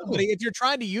build somebody, if you're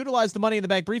trying to utilize the Money in the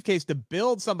Bank briefcase to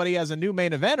build somebody as a new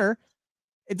main eventer,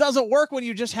 it doesn't work when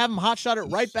you just have them hotshot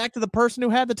it right back to the person who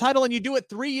had the title and you do it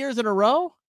 3 years in a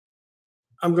row.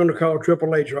 I'm going to call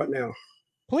Triple H right now.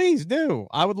 Please do.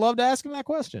 I would love to ask him that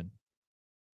question.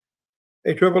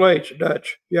 Hey, Triple H,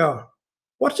 Dutch. Yeah.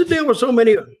 What's the deal with so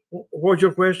many? What's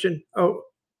your question? Oh,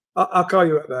 I'll call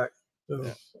you right back. So.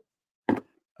 Yeah.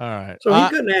 All right. So he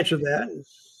couldn't answer that.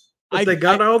 But they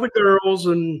got all the girls,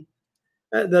 and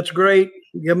that's great.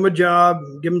 Give them a job,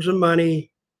 give them some money.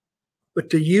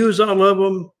 But to use all of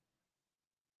them,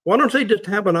 why don't they just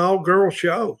have an all-girl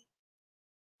show?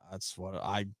 That's what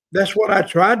I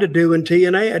tried to do in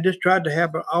TNA. I just tried to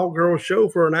have an all-girl show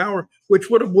for an hour, which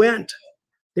would have went.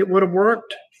 It would have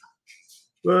worked,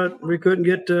 but we couldn't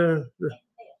get the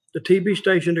TV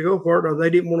station to go for it, or they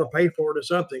didn't want to pay for it or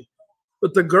something.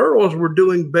 But the girls were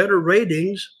doing better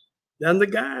ratings than the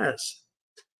guys.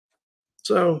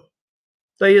 So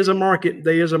there is a market.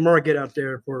 There is a market out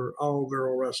there for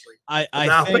all-girl wrestling. I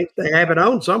think they have it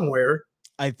on somewhere.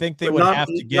 I think they would have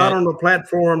to get not on a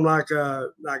platform like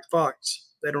Fox.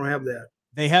 They don't have that.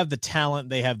 they have the talent,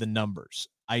 they have the numbers.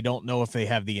 I don't know if they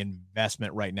have the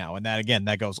investment right now. And that, again,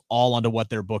 that goes all onto what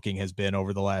their booking has been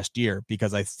over the last year,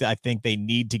 because I think they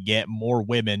need to get more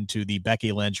women to the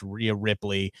Becky Lynch, Rhea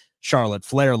Ripley, Charlotte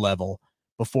Flair level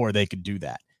before they could do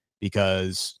that.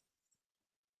 Because,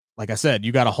 like I said,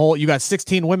 you got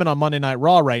 16 women on Monday Night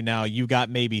Raw right now. You got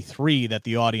maybe 3 that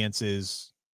the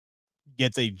audience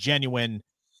gets a genuine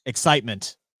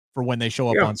excitement for when they show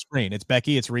up on screen. It's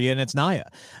Becky, it's Rhea, and it's Nia.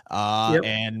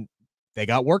 And they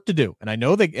got work to do. And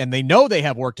they know they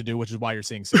have work to do, which is why you're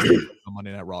seeing 16 on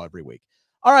Monday Night Raw every week.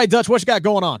 All right, Dutch, what you got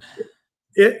going on?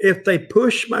 If they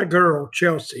push my girl,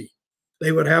 Chelsea,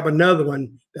 they would have another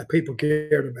one that people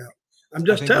cared about. I'm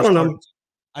just telling them.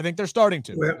 I think they're starting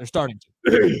to. Well, they're starting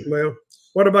to. Well,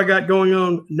 what have I got going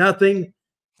on? Nothing.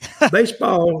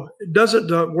 Baseball, doesn't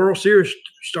the World Series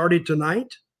started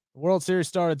tonight? The World Series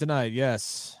started tonight,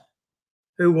 yes.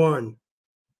 Who won?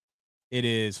 It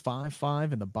is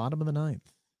 5-5 in the bottom of the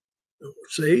ninth.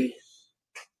 See?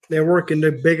 They're working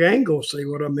the big angle, see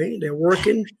what I mean? They're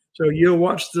working, so you'll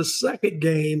watch the second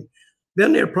game.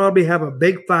 Then they'll probably have a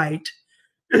big fight,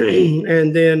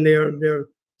 and then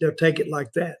they'll take it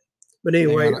like that. But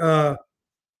anyway, go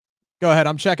ahead.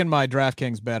 I'm checking my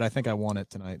DraftKings bet. I think I won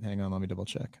it tonight. Hang on, let me double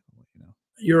check.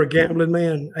 You're a gambling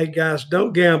man. Hey guys,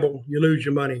 don't gamble. You lose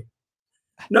your money.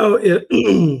 No,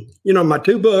 my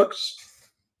 2 books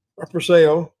are for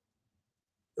sale.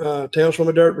 Tales from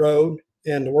a Dirt Road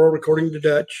and The World According to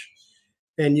Dutch.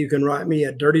 And you can write me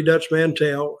at Dirty Dutch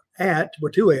Mantell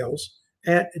with 2 L's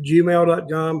at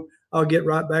gmail.com. I'll get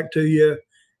right back to you.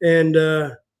 And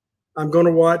I'm going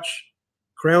to watch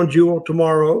Crown Jewel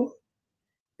tomorrow,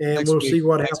 and we'll see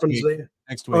what happens there.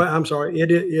 Next week. Oh, I'm sorry.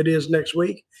 It is next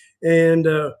week, and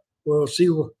we'll see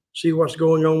what's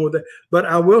going on with it. But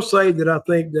I will say that I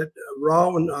think that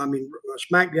Raw and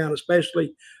SmackDown,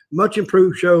 especially, much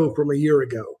improved show from a year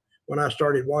ago when I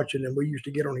started watching them. We used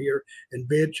to get on here and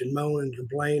bitch and moan and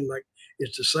complain like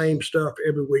it's the same stuff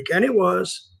every week, and it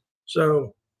was.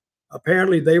 So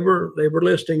apparently they were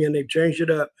listening, and they've changed it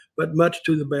up, but much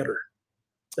to the better.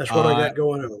 That's what I got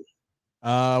going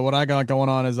on. What I got going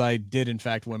on is I did, in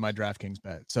fact, win my DraftKings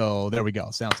bet. So there we go.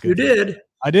 Sounds good. You did?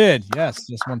 I did. Yes.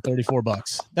 Just won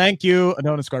 $34. Thank you,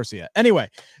 Adonis Garcia. Anyway,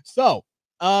 so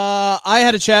I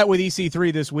had a chat with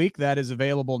EC3 this week. That is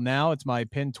available now. It's my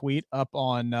pinned tweet up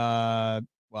on, I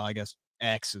guess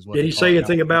X is what. Did he say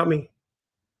anything about me?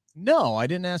 No, I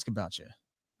didn't ask about you.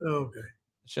 Oh, okay.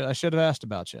 I should have asked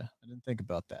about you. I didn't think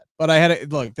about that. But I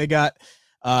had look, they got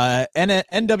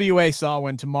NWA saw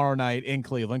one tomorrow night in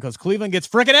Cleveland, because Cleveland gets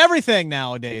freaking everything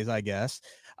nowadays, I guess.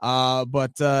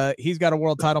 But he's got a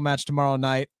world title match tomorrow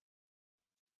night.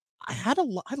 I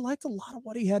liked a lot of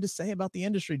what he had to say about the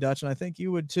industry, Dutch, and I think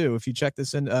you would too if you check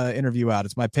this interview out.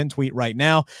 It's my pinned tweet right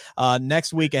now.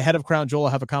 Next week, ahead of Crown Jewel,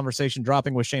 I'll have a conversation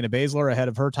dropping with Shayna Baszler ahead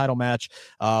of her title match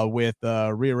with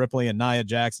Rhea Ripley and Nia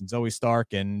Jax and Zoe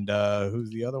Stark, and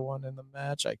who's the other one in the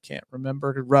match? I can't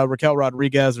remember. Raquel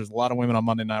Rodriguez. There's a lot of women on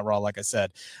Monday Night Raw, like I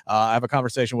said. I have a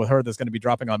conversation with her that's going to be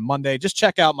dropping on Monday. Just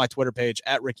check out my Twitter page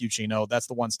at Rick Ucchino. That's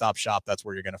the one-stop shop. That's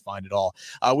where you're going to find it all.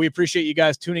 We appreciate you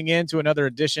guys tuning in to another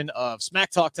edition of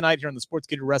Smack Talk tonight here on the Sports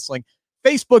Gator Wrestling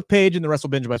Facebook page and the Wrestle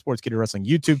Binge by Sports Gator Wrestling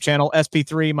YouTube channel.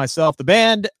 SP3, myself, the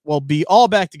band will be all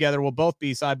back together. We'll both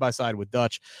be side by side with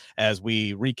Dutch as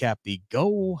we recap the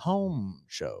Go Home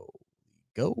Show.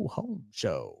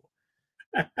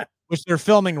 Which they're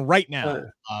filming right now,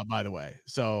 by the way.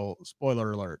 So,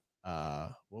 spoiler alert.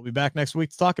 We'll be back next week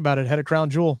to talk about it. Head of Crown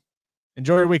Jewel.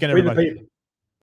 Enjoy your weekend, everybody.